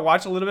probably gonna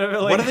watch a little bit of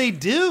it later. What do they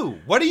do?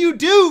 What do you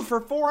do for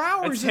 4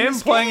 hours? It's him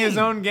playing his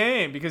own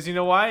game because you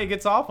know why? He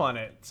gets off on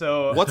it.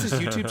 So what's his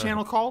YouTube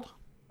channel called?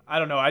 I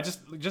don't know. I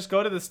just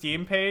go to the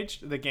Steam page,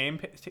 the game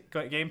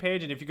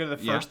page, and if you go to the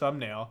first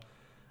thumbnail,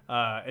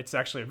 it's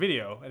actually a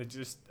video, and it's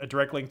just a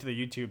direct link to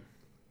the YouTube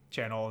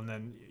channel, and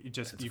then you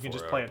can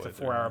just play it. It's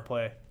a 4-hour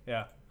play.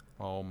 Yeah.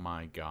 Oh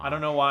my god. I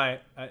don't know why.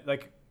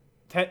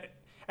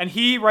 And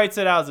he writes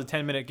it out as a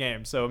 10-minute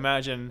game. So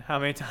imagine how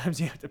many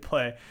times you have to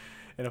play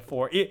in a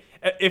 4.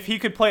 If he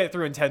could play it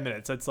through in 10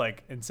 minutes, that's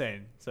like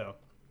insane. So.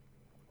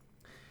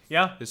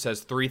 Yeah. It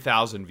says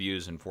 3,000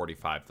 views and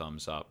 45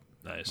 thumbs up.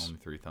 Nice. Only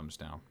 3 thumbs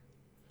down.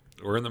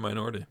 We're in the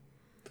minority.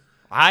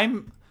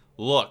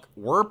 Look,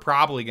 we're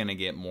probably going to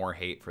get more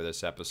hate for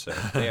this episode.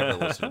 If they ever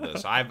listen to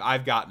this.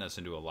 I've gotten us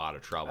into a lot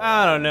of trouble.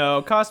 I don't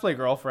know. Cosplay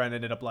Girlfriend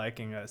ended up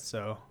liking us,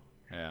 so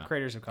yeah.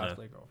 Creators of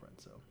Cosplay Girlfriend.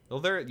 So.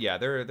 Well,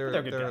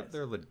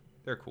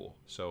 they're cool.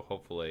 So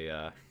hopefully,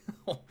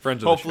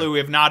 friends. Hopefully, we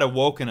have not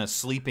awoken a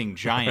sleeping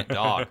giant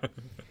dog.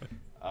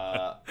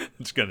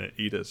 It's gonna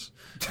eat us.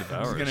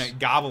 Devour it's gonna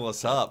gobble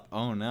us up.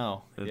 Oh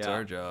no! It's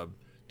our job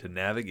to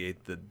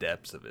navigate the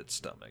depths of its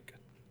stomach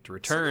to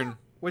return.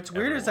 What's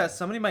weird is that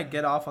somebody might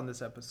get off on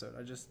this episode.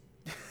 I just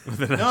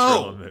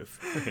no.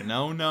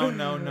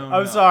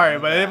 I'm sorry,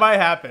 but it might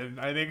happen.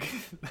 I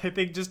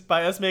think just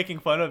by us making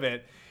fun of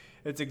it,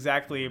 it's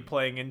exactly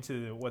playing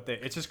into what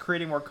it's just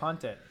creating more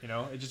content. You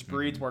know, it just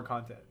breeds more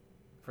content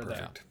for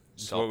that.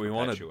 That's what we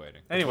wanted.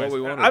 Anyways,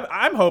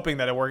 I'm hoping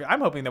that it works. I'm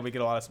hoping that we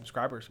get a lot of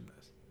subscribers from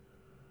this.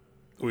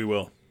 We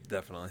will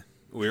definitely.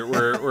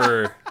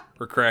 We're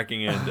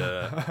cracking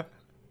into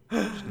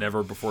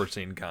never before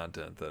seen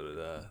content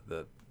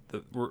that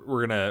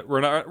we're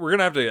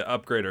gonna have to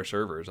upgrade our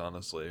servers.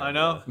 Honestly, I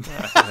know.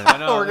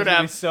 We're gonna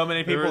have so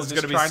many people just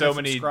trying to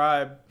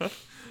subscribe.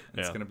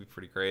 It's gonna be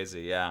pretty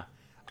crazy. Yeah.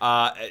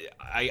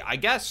 I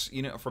guess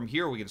from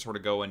here we can sort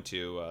of go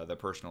into the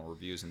personal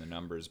reviews and the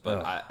numbers,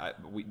 but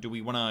do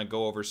we want to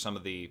go over some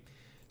of the?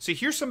 See,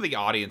 here's some of the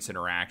audience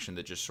interaction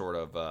that just sort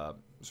of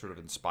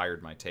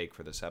inspired my take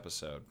for this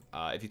episode.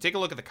 If you take a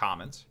look at the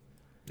comments,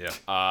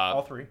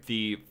 all 3.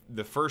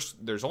 The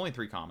first, there's only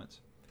 3 comments.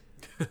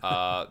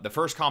 The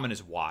first comment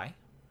is why.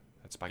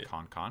 That's by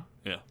ConCon.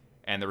 Yeah.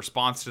 And the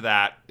response to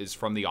that is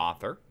from the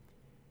author,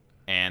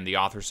 and the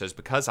author says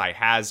because I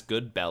has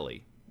good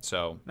belly.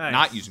 So,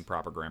 not using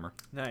proper grammar.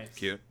 Nice.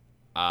 Cute.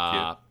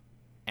 And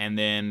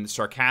then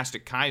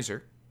Sarcastic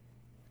Kaiser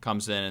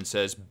comes in and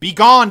says, "Be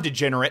gone,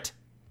 degenerate!"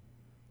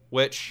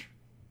 Which,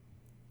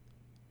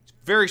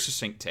 very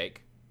succinct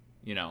take.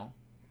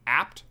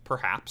 Apt,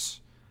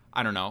 perhaps.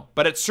 I don't know.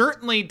 But it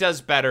certainly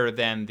does better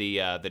than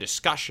the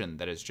discussion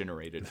that has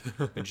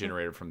been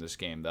generated from this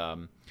game.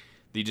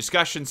 The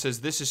discussion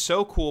says, "This is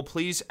so cool.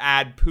 Please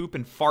add poop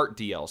and fart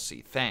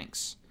DLC.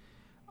 Thanks."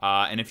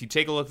 And if you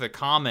take a look at the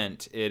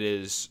comment, it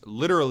is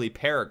literally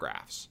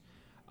paragraphs.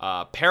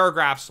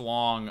 Paragraphs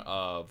long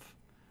of...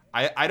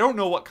 I don't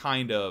know what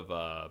kind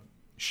of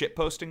shit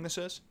posting this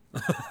is.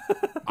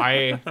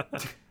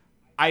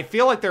 I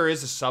feel like there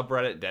is a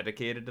subreddit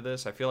dedicated to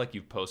this. I feel like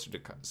you've posted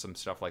some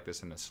stuff like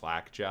this in the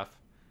Slack, Jeff,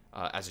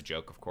 as a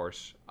joke, of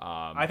course.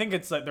 I think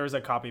it's like there's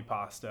a copy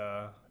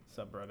pasta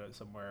subreddit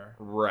somewhere.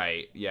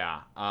 Right,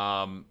 yeah.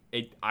 I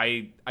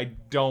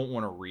don't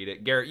want to read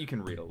it. Garrett, you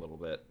can read a little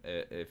bit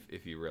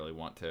if you really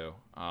want to.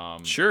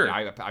 Sure.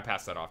 Yeah, I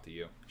pass that off to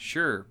you.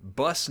 Sure.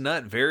 Bust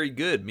nut, very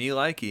good. Me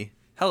likey.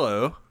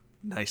 Hello.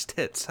 Nice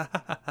tits.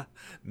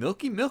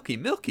 Milky, milky,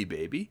 milky,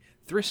 baby.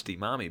 Thirsty,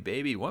 mommy,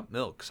 baby. Want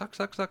milk? Suck,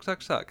 suck, suck,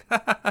 suck, suck.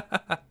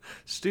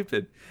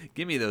 Stupid.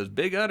 Give me those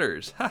big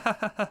udders.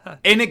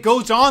 And it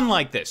goes on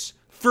like this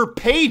for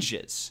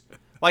pages.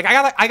 Like,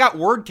 I got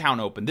word count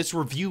open. This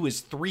review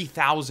is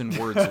 3,000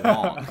 words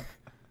long.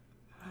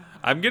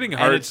 I'm getting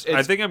hearts.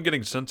 I think I'm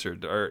getting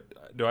censored. Or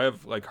do I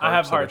have like hearts? I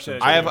have hearts.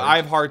 I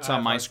have hearts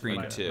on my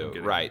screen too.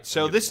 Right.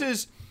 So this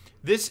is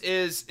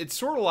it's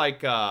sort of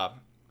like I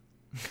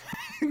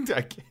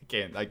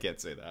can't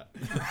say that.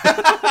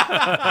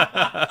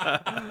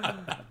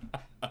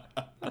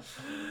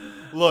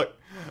 Look,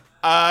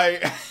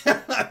 I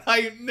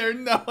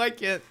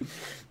can't.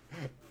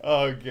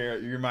 Oh,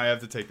 Garrett, you might have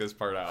to take this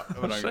part out.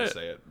 I'm not going to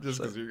say it just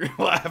because you're going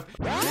to laugh.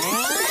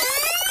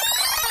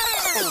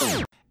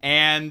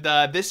 And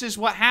this is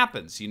what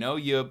happens.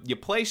 You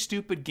play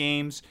stupid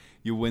games,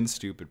 you win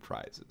stupid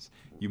prizes.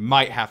 You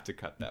might have to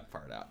cut that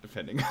part out,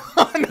 depending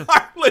on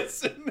our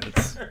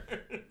listeners.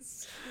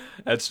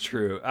 That's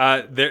true.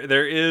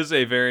 There is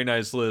a very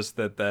nice list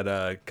that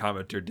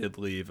commenter did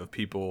leave of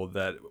people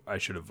that I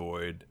should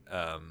avoid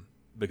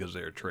because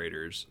they're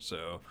traitors.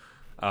 So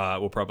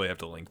we'll probably have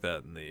to link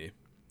that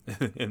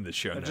in the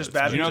show notes. Just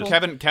bad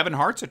Kevin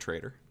Hart's a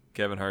traitor.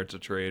 Kevin Hart's a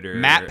traitor.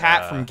 Matt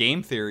Pat from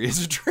Game Theory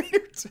is a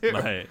traitor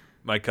too.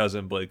 my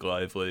cousin Blake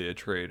Lively, a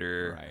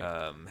trader,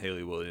 Right.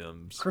 Haley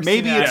Williams. Christina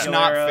Maybe it's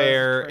not Aguilera's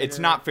fair. trader. It's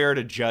not fair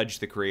to judge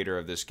the creator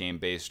of this game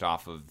based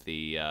off of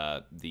the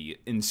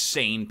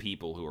insane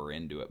people who are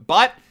into it.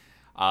 But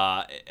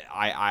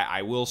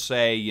I will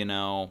say,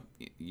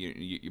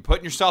 you're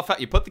putting yourself out.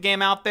 You put the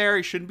game out there.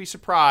 You shouldn't be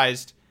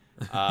surprised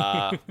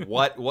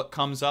what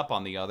comes up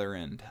on the other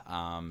end.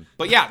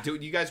 But yeah, do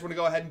you guys want to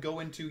go ahead and go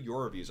into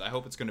your reviews? I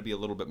hope it's going to be a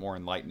little bit more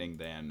enlightening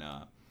than.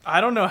 I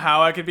don't know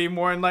how I could be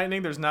more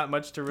enlightening. There's not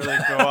much to really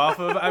go off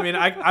of. I mean,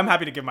 I'm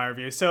happy to give my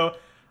review. So,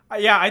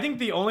 yeah, I think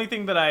the only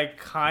thing that I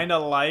kind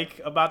of like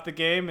about the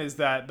game is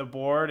that the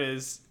board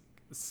is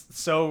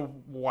so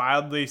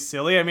wildly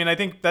silly. I mean, I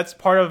think that's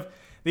part of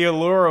the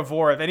allure of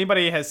War. If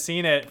anybody has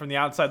seen it from the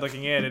outside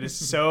looking in, it is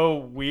so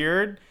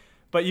weird,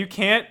 but you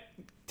can't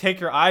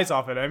take your eyes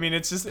off it. I mean,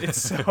 it's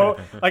so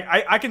like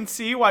I can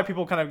see why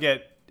people kind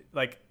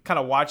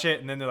of watch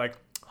it and then they're like,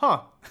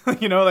 huh,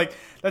 like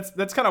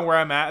that's kind of where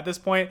I'm at this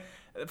point.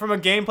 From a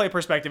gameplay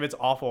perspective, it's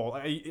awful.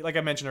 Like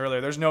I mentioned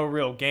earlier, there's no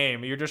real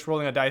game. You're just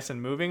rolling a dice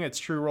and moving. It's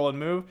true roll and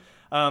move.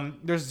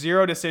 There's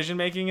zero decision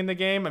making in the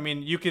game. I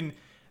mean, you can.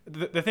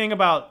 The thing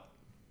about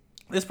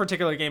this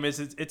particular game is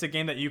it's a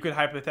game that you could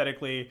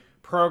hypothetically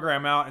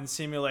program out and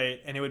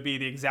simulate, and it would be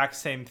the exact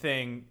same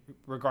thing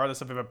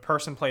regardless of if a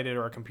person played it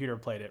or a computer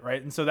played it,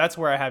 right? And so that's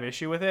where I have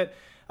issue with it.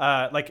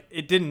 Like,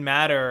 it didn't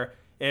matter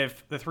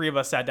if the three of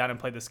us sat down and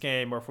played this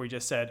game, or if we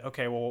just said,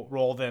 okay, well,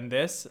 roll then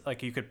this.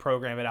 Like, you could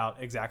program it out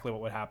exactly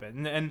what would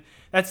happen. And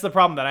that's the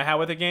problem that I have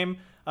with the game.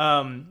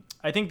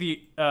 I think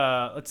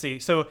let's see.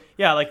 So,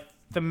 yeah, like,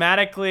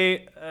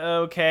 thematically,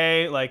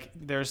 okay. Like,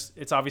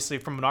 it's obviously,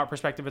 from an art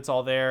perspective, it's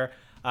all there.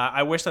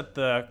 I wish that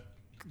the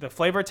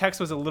flavor text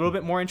was a little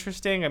bit more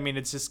interesting. I mean,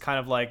 it's just kind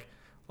of like,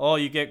 oh,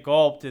 you get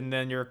gulped and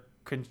then you're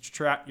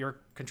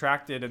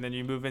contracted and then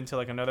you move into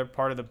like another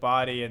part of the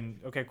body and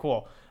okay,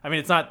 cool. I mean,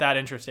 it's not that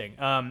interesting.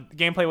 The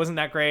gameplay wasn't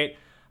that great.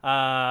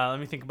 Let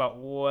me think about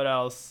what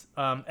else.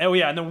 Oh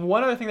yeah, and then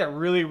one other thing that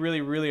really,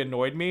 really, really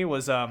annoyed me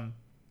was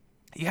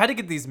you had to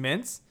get these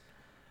mints.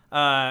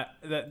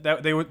 That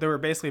they were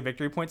basically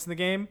victory points in the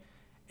game.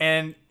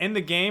 And in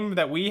the game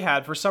that we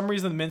had, for some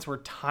reason, the mints were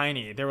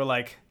tiny. They were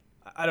like,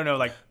 I don't know,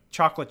 like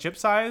chocolate chip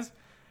size.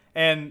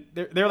 And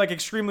they're like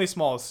extremely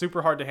small,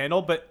 super hard to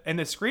handle. But in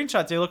the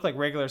screenshots, they look like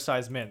regular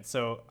size mints.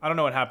 So I don't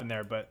know what happened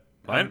there, but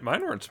Mine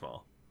weren't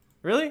small.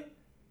 Really?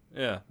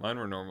 Yeah, mine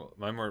were normal.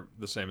 Mine were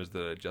the same as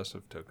the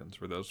digestive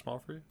tokens. Were those small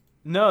for you?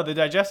 No, the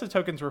digestive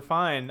tokens were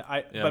fine.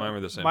 But mine were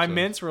the same My size.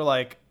 Mints were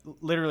like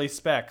literally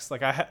specks.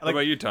 Like What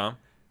about you, Tom?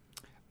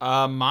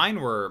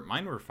 Mine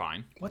were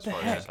fine. What as the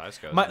far heck? as size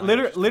goes. My, Mine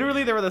liter- were just literally,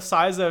 pretty- they were the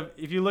size of,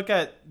 if you look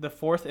at the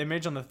fourth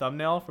image on the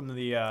thumbnail from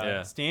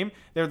the Steam,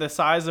 they're the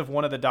size of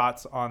one of the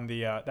dots on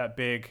the that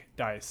big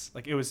dice.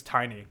 Like, it was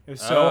tiny. It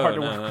was so hard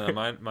to work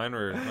with. Mine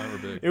were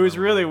big. It was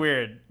really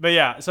weird. But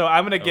yeah, so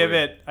I'm gonna give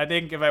weird. it. I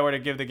think if I were to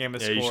give the game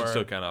a score, you should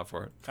still count out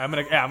for it. I'm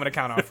gonna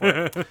count off for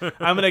it.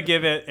 I'm gonna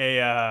give it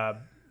a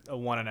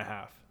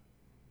 1.5.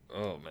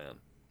 Oh man,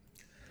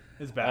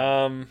 It's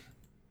bad.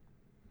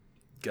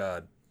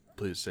 God,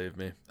 please save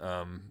me.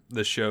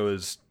 The show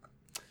has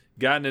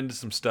gotten into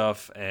some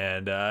stuff,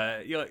 and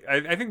I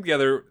think the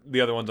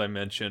other ones I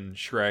mentioned,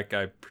 Shrek,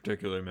 I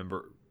particularly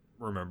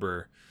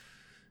remember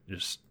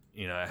just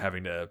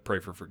having to pray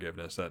for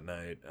forgiveness that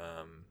night.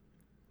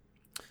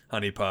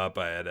 Honey Pop,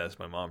 I had to ask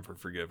my mom for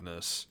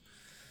forgiveness.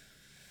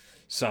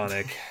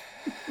 Sonic,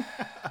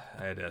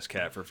 I had to ask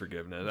Kat for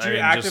forgiveness. Did you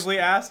actively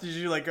ask? Did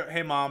you like, go,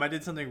 hey mom, I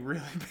did something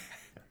really bad?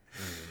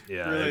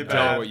 Yeah, really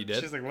tell her bad. what you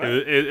did? She's like, what?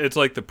 It's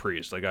like the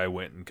priest. Like I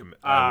went and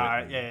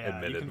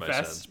admitted You my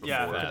confess? sins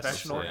Yeah, before.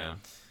 confessional. Yeah.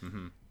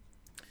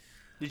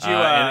 Did you?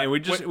 And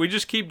we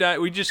just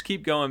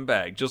keep going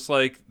back, just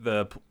like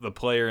the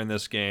player in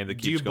this game that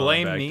Do you keeps going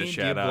blame back me? to Do you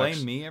shout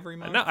blame me every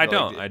month? No, I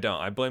don't. Like, I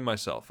don't. I blame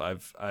myself.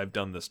 I've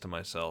done this to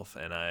myself,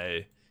 and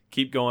I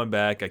keep going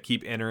back. I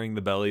keep entering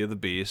the belly of the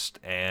beast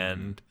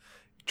and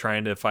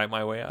trying to fight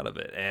my way out of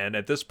it. And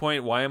at this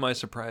point, why am I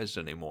surprised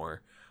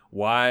anymore?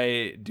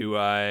 Why do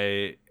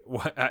I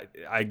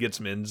get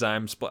some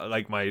enzymes?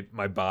 Like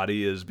my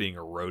body is being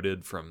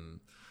eroded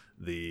from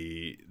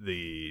the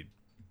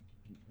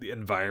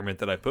environment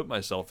that I put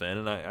myself in,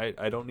 and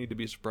I don't need to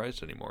be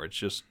surprised anymore. It's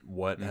just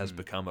what has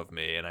become of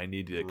me, and I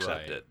need to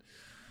accept it.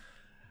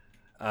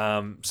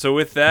 So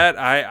with that,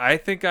 I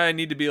think I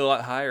need to be a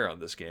lot higher on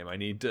this game. I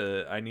need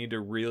to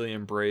really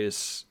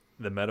embrace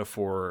the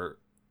metaphor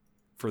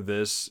for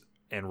this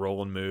and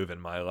roll and move in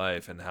my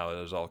life, and how it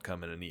has all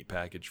come in a neat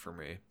package for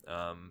me.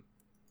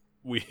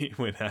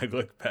 When I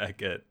look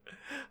back at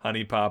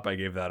Honey Pop, I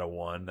gave that a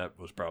 1. That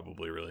was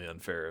probably really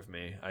unfair of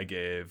me. I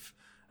gave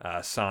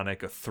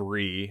Sonic a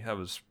 3. That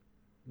was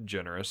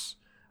generous.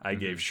 I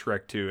gave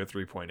Shrek 2 a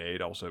 3.8,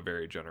 also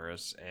very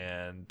generous.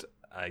 And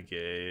I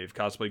gave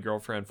Cosplay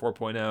Girlfriend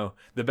 4.0,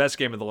 the best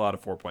game of the lot,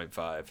 of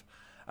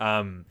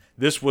 4.5.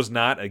 This was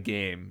not a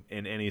game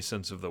in any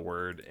sense of the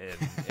word, and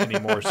any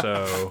more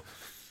so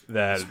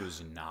that this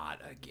was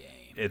not a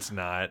game. It's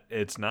not.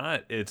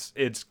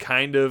 It's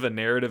kind of a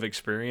narrative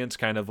experience,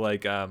 kind of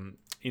like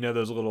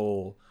those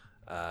little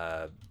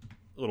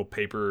little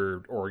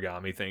paper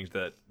origami things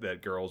that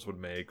girls would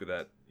make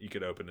that you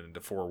could open it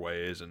into 4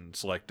 ways and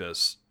select a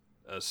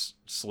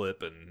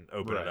slip and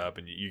open it up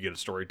and you get a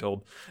story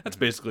told. That's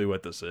basically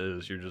what this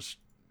is. You're just,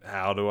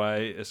 how do I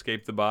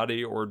escape the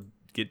body or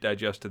get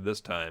digested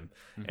this time,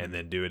 and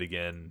then do it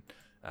again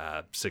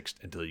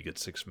until you get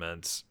 6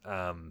 minutes.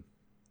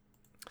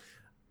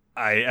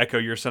 I echo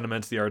your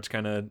sentiments. The art's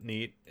kind of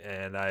neat,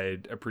 and I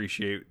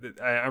appreciate.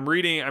 I'm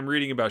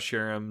reading about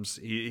Sherham's.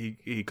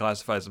 He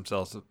classifies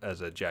himself as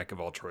a jack of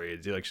all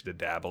trades. He likes to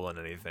dabble in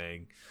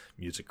anything,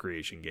 music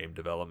creation, game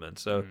development.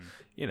 So,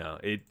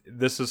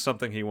 this is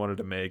something he wanted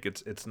to make.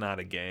 It's not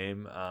a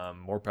game.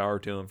 More power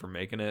to him for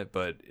making it,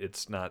 but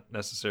it's not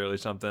necessarily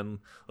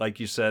something,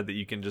 like you said, that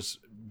you can just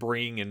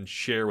bring and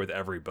share with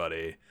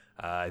everybody.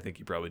 I think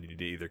you probably need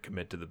to either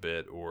commit to the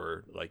bit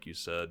or, like you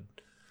said,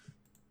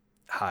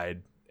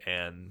 hide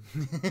and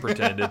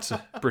pretend it's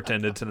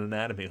an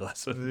anatomy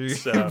lesson.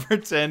 So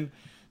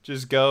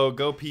just go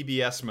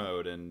PBS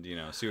mode and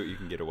see what you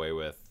can get away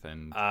with.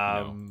 And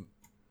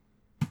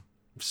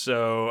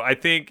so I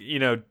think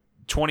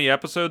 20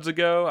 episodes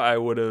ago I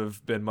would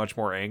have been much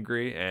more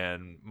angry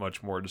and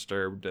much more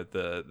disturbed at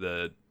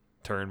the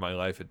turn my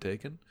life had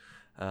taken.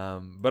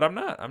 But I'm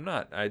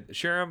not.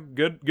 Sherham,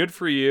 good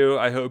for you.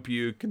 I hope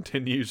you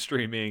continue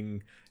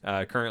streaming.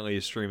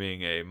 Currently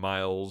streaming a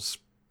Miles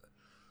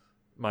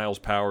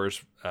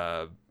Powers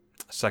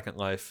Second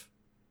Life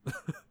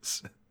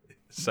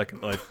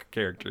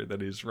character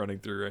that he's running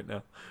through right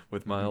now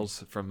with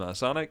Miles from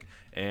Sonic,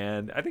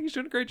 and I think he's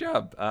doing a great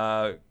job.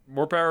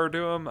 More power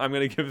to him. I'm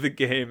going to give the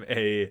game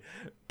a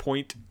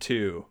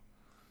 0.2.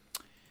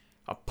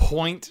 A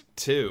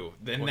 0.2.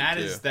 Then that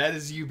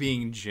is you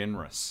being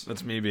generous.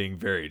 That's me being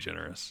very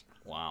generous.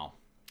 Wow.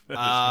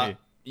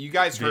 You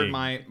guys heard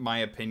my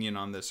opinion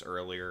on this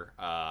earlier.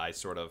 I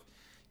sort of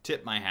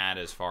tip my hat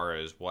as far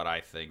as what I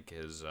think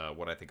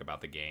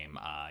about the game.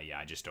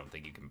 I just don't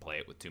think you can play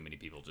it with too many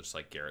people, just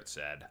like Garrett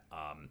said.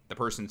 The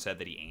person said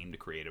that he aimed to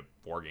create a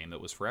war game that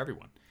was for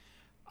everyone.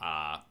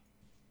 I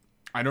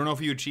don't know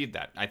if you achieved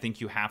that. I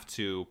think it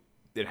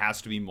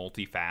has to be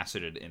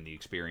multifaceted in the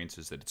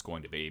experiences that it's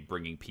going to be,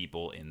 bringing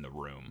people in the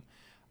room.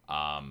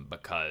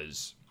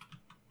 Because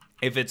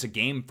if it's a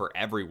game for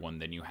everyone,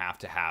 then you have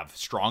to have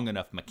strong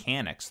enough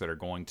mechanics that are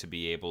going to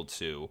be able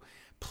to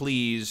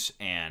please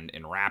and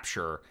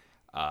enrapture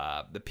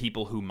the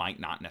people who might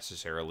not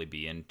necessarily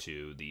be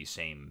into the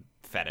same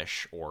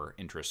fetish or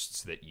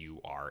interests that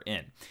you are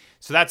in.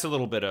 So that's a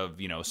little bit of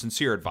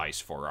sincere advice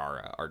for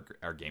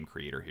our game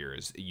creator here,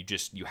 is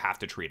you have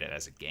to treat it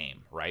as a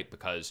game, right?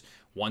 Because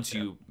once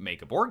you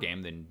make a board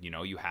game, then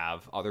you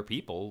have other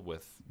people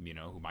with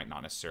who might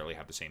not necessarily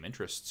have the same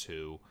interests,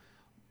 who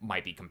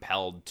might be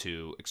compelled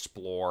to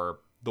explore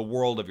the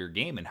world of your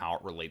game and how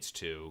it relates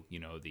to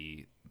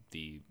the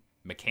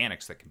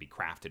mechanics that can be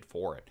crafted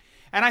for it.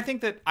 And I think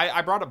that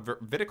I brought up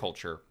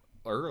viticulture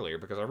earlier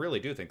because I really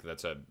do think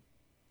that's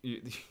you're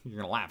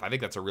gonna laugh. I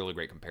think that's a really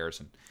great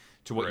comparison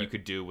to what you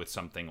could do with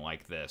something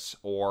like this,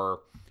 or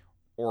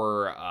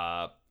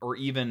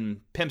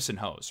even Pimps and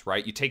Hoes,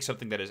 right? You take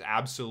something that is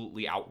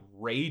absolutely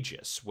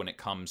outrageous when it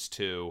comes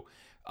to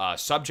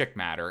subject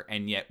matter,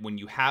 and yet when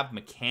you have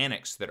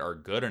mechanics that are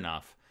good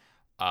enough,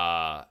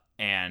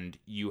 and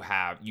you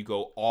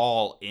go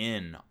all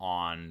in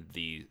on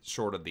the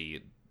sort of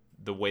the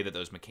way that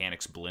those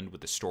mechanics blend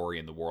with the story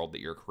and the world that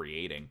you're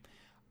creating,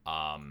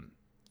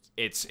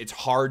 it's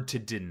hard to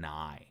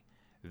deny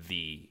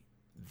the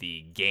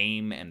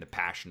game and the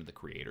passion of the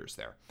creators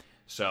there.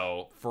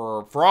 So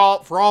for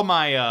all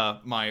my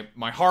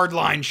my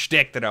hardline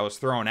shtick that I was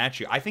throwing at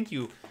you, I think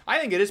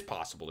it is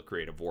possible to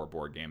create a vor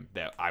board game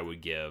that I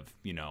would give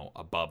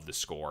above the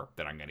score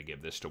that I'm going to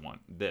give this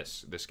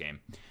game.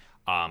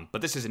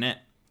 But this isn't it.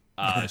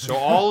 So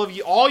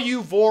all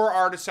you vor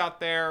artists out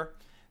there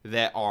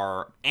that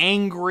are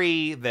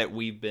angry that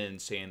we've been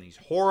saying these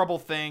horrible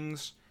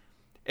things,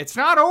 it's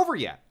not over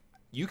yet.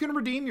 You can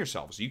redeem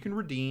yourselves. You can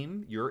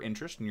redeem your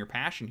interest and your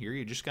passion here.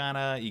 You just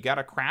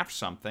gotta craft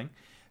something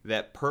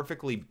that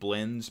perfectly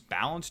blends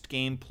balanced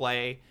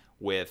gameplay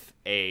with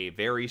a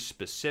very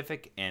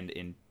specific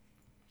and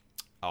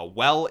a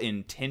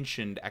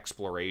well-intentioned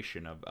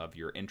exploration of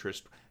your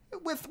interest,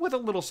 with a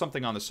little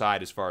something on the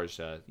side as far as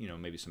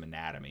maybe some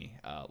anatomy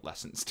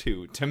lessons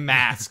to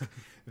mask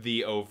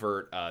the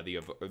overt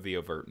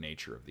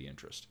nature of the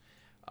interest.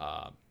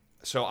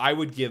 So I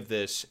would give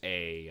this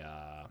a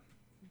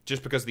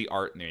just because of the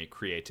art and the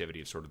creativity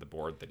of sort of the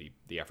board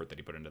the effort that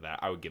he put into that,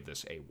 I would give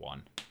this a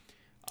 1.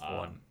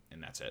 1,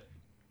 and that's it.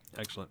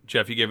 Excellent.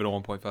 Jeff, you gave it a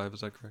 1.5.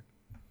 Is that correct?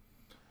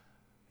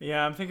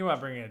 Yeah, I'm thinking about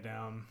bringing it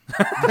down.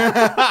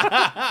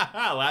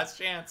 Last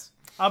chance.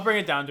 I'll bring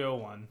it down to a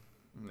 1.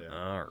 Yeah.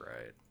 All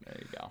right. There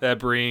you go. That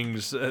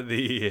brings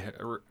the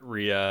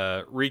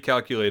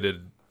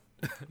recalculated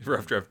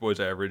Rough Draft Boys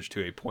average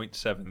to a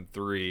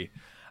 0.73.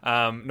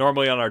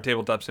 Normally on our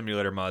tabletop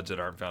simulator mods that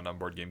aren't found on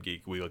Board Game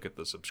Geek, we look at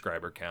the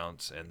subscriber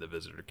counts and the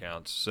visitor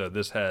counts. So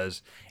this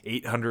has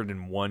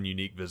 801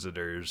 unique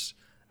visitors,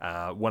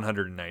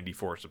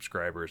 194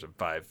 subscribers, and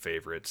 5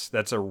 favorites.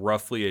 That's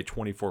roughly a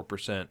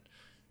 24%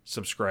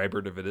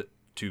 subscriber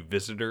to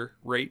visitor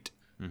rate.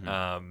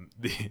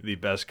 The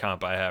best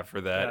comp I have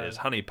for that is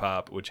Honey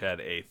Pop, which had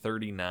a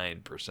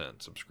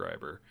 39%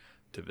 subscriber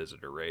to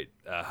visitor rate.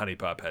 Honey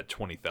Pop had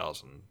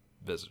 20,000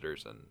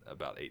 visitors and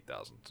about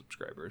 8,000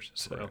 subscribers.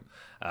 So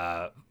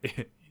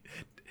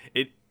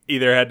it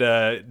either had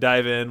to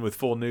dive in with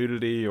full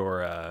nudity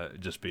or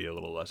just be a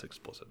little less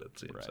explicit, it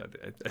seems.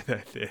 Right. I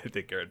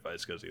think our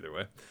advice goes either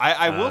way.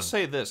 I will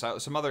say this,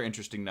 some other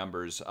interesting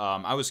numbers.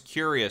 I was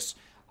curious.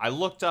 I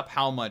looked up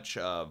how much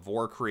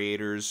Vor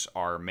creators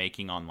are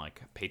making on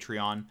like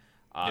Patreon.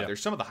 They're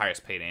some of the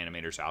highest paid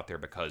animators out there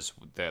because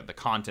the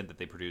content that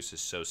they produce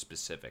is so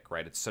specific,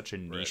 right? It's such a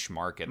niche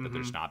market that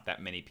there's not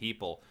that many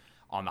people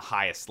on the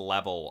highest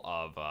level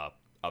of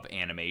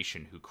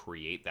animation who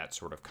create that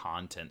sort of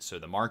content. So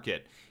the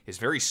market is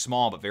very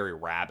small but very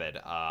rabid.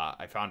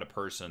 I found a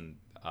person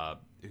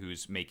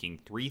who's making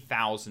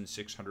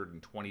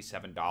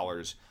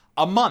 $3,627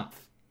 a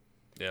month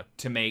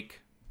to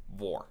make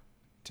Vor.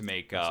 To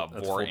make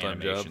Vor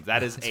animations.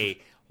 That is a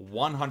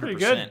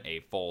 100%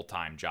 a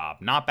full-time job.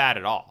 Not bad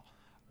at all.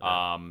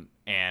 Right.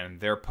 And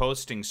they're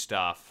posting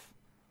stuff.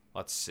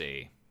 Let's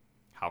see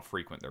how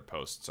frequent their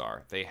posts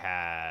are. They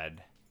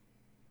had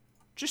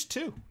just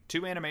two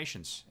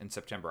animations in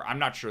September. I'm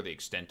not sure the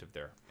extent of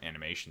their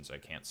animations. I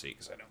can't see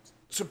because I don't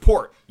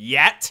support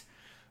yet.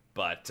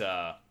 But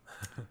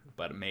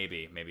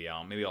maybe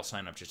I'll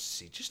sign up just to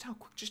see just how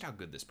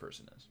good this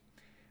person is.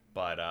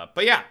 But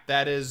yeah,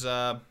 that is.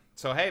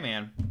 So hey,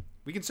 man,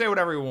 we can say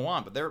whatever we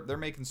want, but they're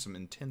making some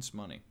intense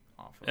money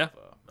off of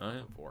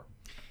Vor.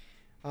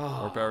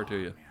 More power to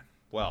you. Man.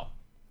 Well,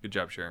 good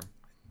job, Sharon.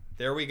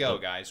 There we go,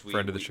 guys.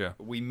 Friend of the show.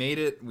 We made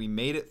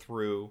it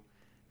through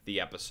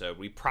the episode.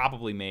 We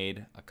probably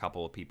made a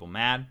couple of people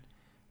mad,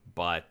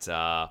 but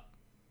I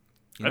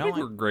think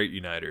we're great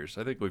uniters.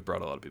 I think we've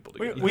brought a lot of people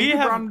together. We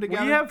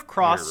have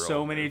crossed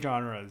so many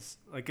genres.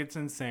 Like, it's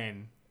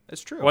insane.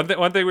 It's true.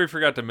 One thing we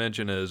forgot to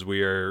mention is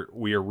we are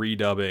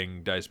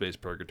redubbing Dice Base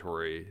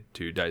Purgatory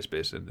to Dice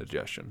Base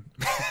Indigestion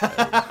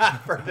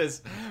for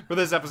this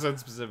episode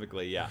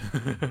specifically. Yeah,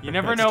 you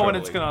never know when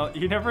it's gonna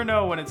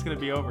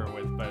be over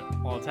with,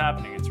 but while it's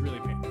happening, it's really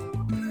painful.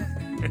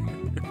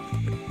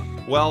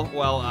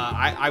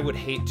 I would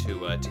hate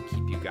to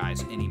keep you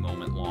guys any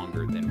moment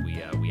longer than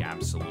we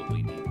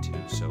absolutely need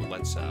to. So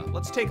let's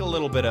take a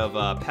little bit of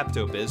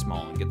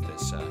Pepto-Bismol and get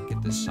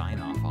this sign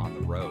off on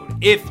the road.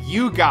 If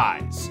you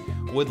guys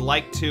would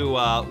like to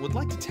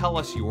tell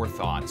us your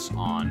thoughts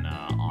on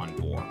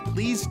Vor,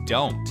 please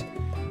don't.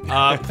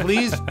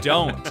 Please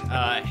don't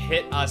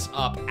hit us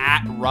up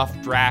at Rough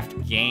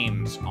Draft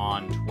Games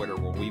on Twitter,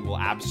 where we will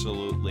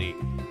absolutely.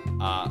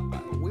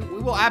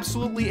 We will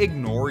absolutely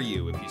ignore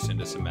you if you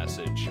send us a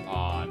message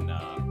on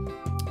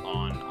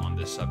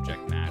this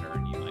subject matter,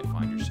 and you might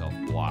find yourself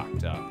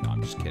blocked up. No,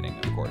 I'm just kidding.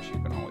 Of course,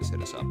 you can always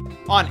hit us up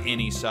on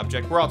any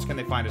subject. Where else can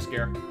they find us,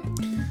 Gare?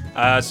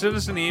 Send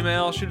us an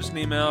email. Shoot us an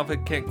email if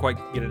it can't quite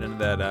get it into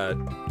that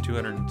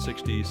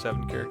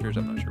 267 characters.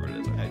 I'm not sure what it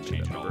is. I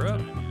change it all the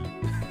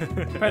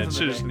time.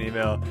 Shoot us an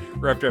email,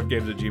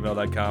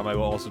 roughdraftgames@gmail.com. I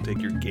will also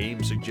take your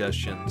game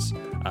suggestions.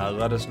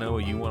 Let us know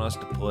what you want us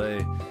to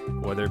play,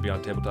 whether it be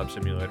on Tabletop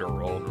Simulator or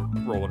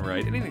Roll and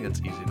Write. Anything that's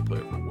easy to play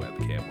over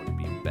webcam would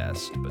be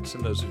best, but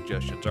send those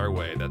suggestions our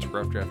way. That's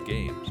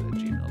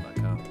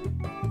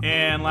roughdraftgames@gmail.com.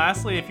 And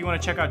lastly, if you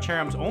want to check out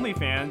Cherum's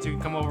OnlyFans, you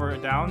can come over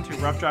down to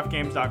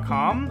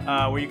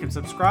roughdraftgames.com, where you can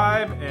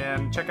subscribe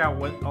and check out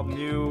what all the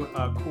new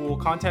cool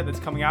content that's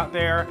coming out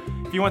there.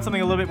 If you want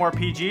something a little bit more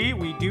PG,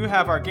 we do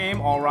have our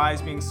game All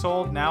Rise being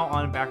sold now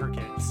on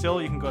BackerKit.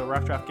 Still, you can go to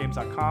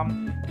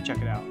roughdraftgames.com and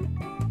check it out.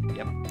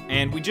 Yep.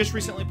 And we just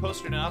recently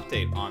posted an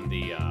update on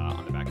the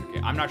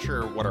BackerKit. I'm not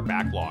sure what our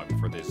backlog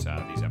for these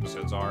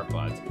episodes are,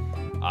 but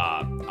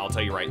I'll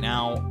tell you right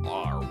now,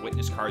 our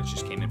witness cards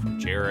just came in from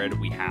Jared.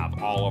 We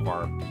have all of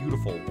our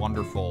beautiful,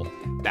 wonderful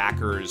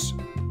backers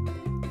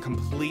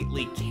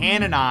completely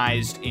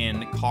canonized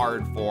in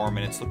card form,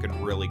 and it's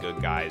looking really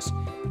good, guys.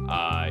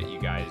 You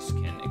guys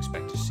can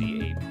expect to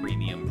see a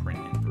premium print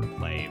and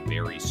play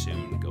very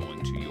soon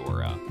going to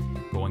your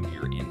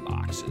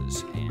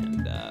inboxes.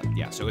 And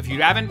so if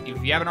you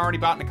haven't already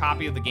bought a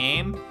copy of the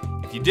game,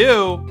 if you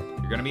do,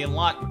 you're going to be in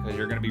luck, because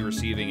you're going to be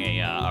receiving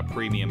a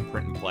premium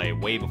print and play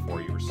way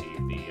before you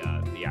receive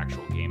the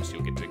actual game. So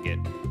you'll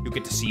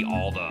get to see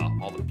all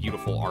the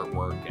beautiful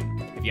artwork,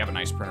 and if you have a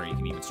nice printer, you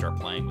can even start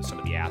playing with some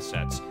of the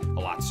assets a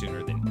lot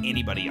sooner than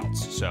anybody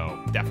else. So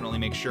definitely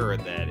make sure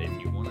that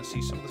if you want to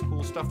see some of the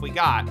cool stuff we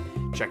got,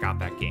 check out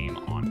that game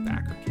on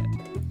BackerKit.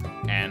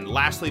 And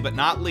lastly but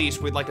not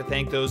least, we'd like to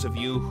thank those of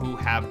you who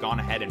have gone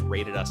ahead and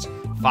rated us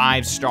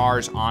 5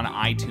 stars on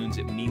iTunes.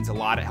 It means a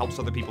lot. It helps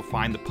other people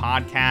find the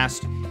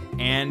podcast.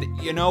 And,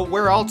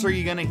 where else are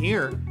you going to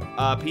hear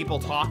people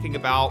talking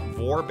about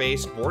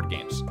Vor-based board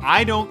games?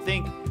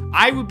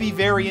 I would be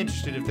very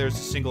interested if there's a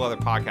single other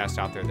podcast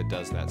out there that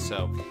does that.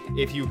 So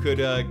if you could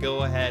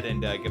go ahead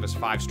and give us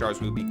 5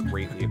 stars, we would be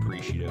greatly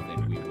appreciative,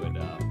 and we would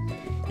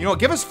You know what?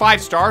 Give us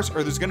 5 stars,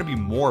 or there's going to be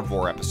more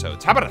Vor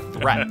episodes. How about a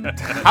threat?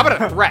 How about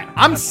a threat?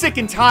 I'm sick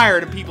and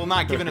tired of people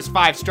not giving us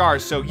 5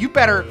 stars. So you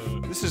better.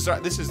 This is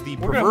the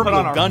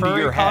proverbial gun to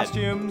your head.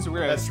 Costumes. We're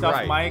gonna stuff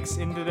mics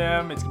into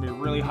them. It's gonna be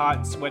really hot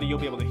and sweaty. You'll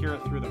be able to hear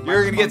it through the.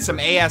 You're gonna get some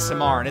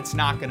ASMR, and it's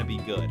not gonna be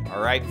good.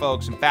 All right,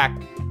 folks. In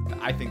fact,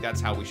 I think that's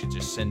how we should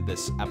just send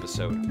this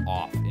episode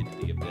off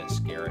into the abyss.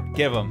 Garrett,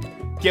 give them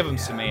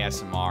some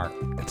ASMR.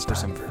 It's for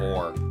time some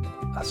Vor.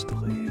 Us to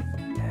leave.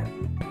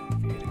 And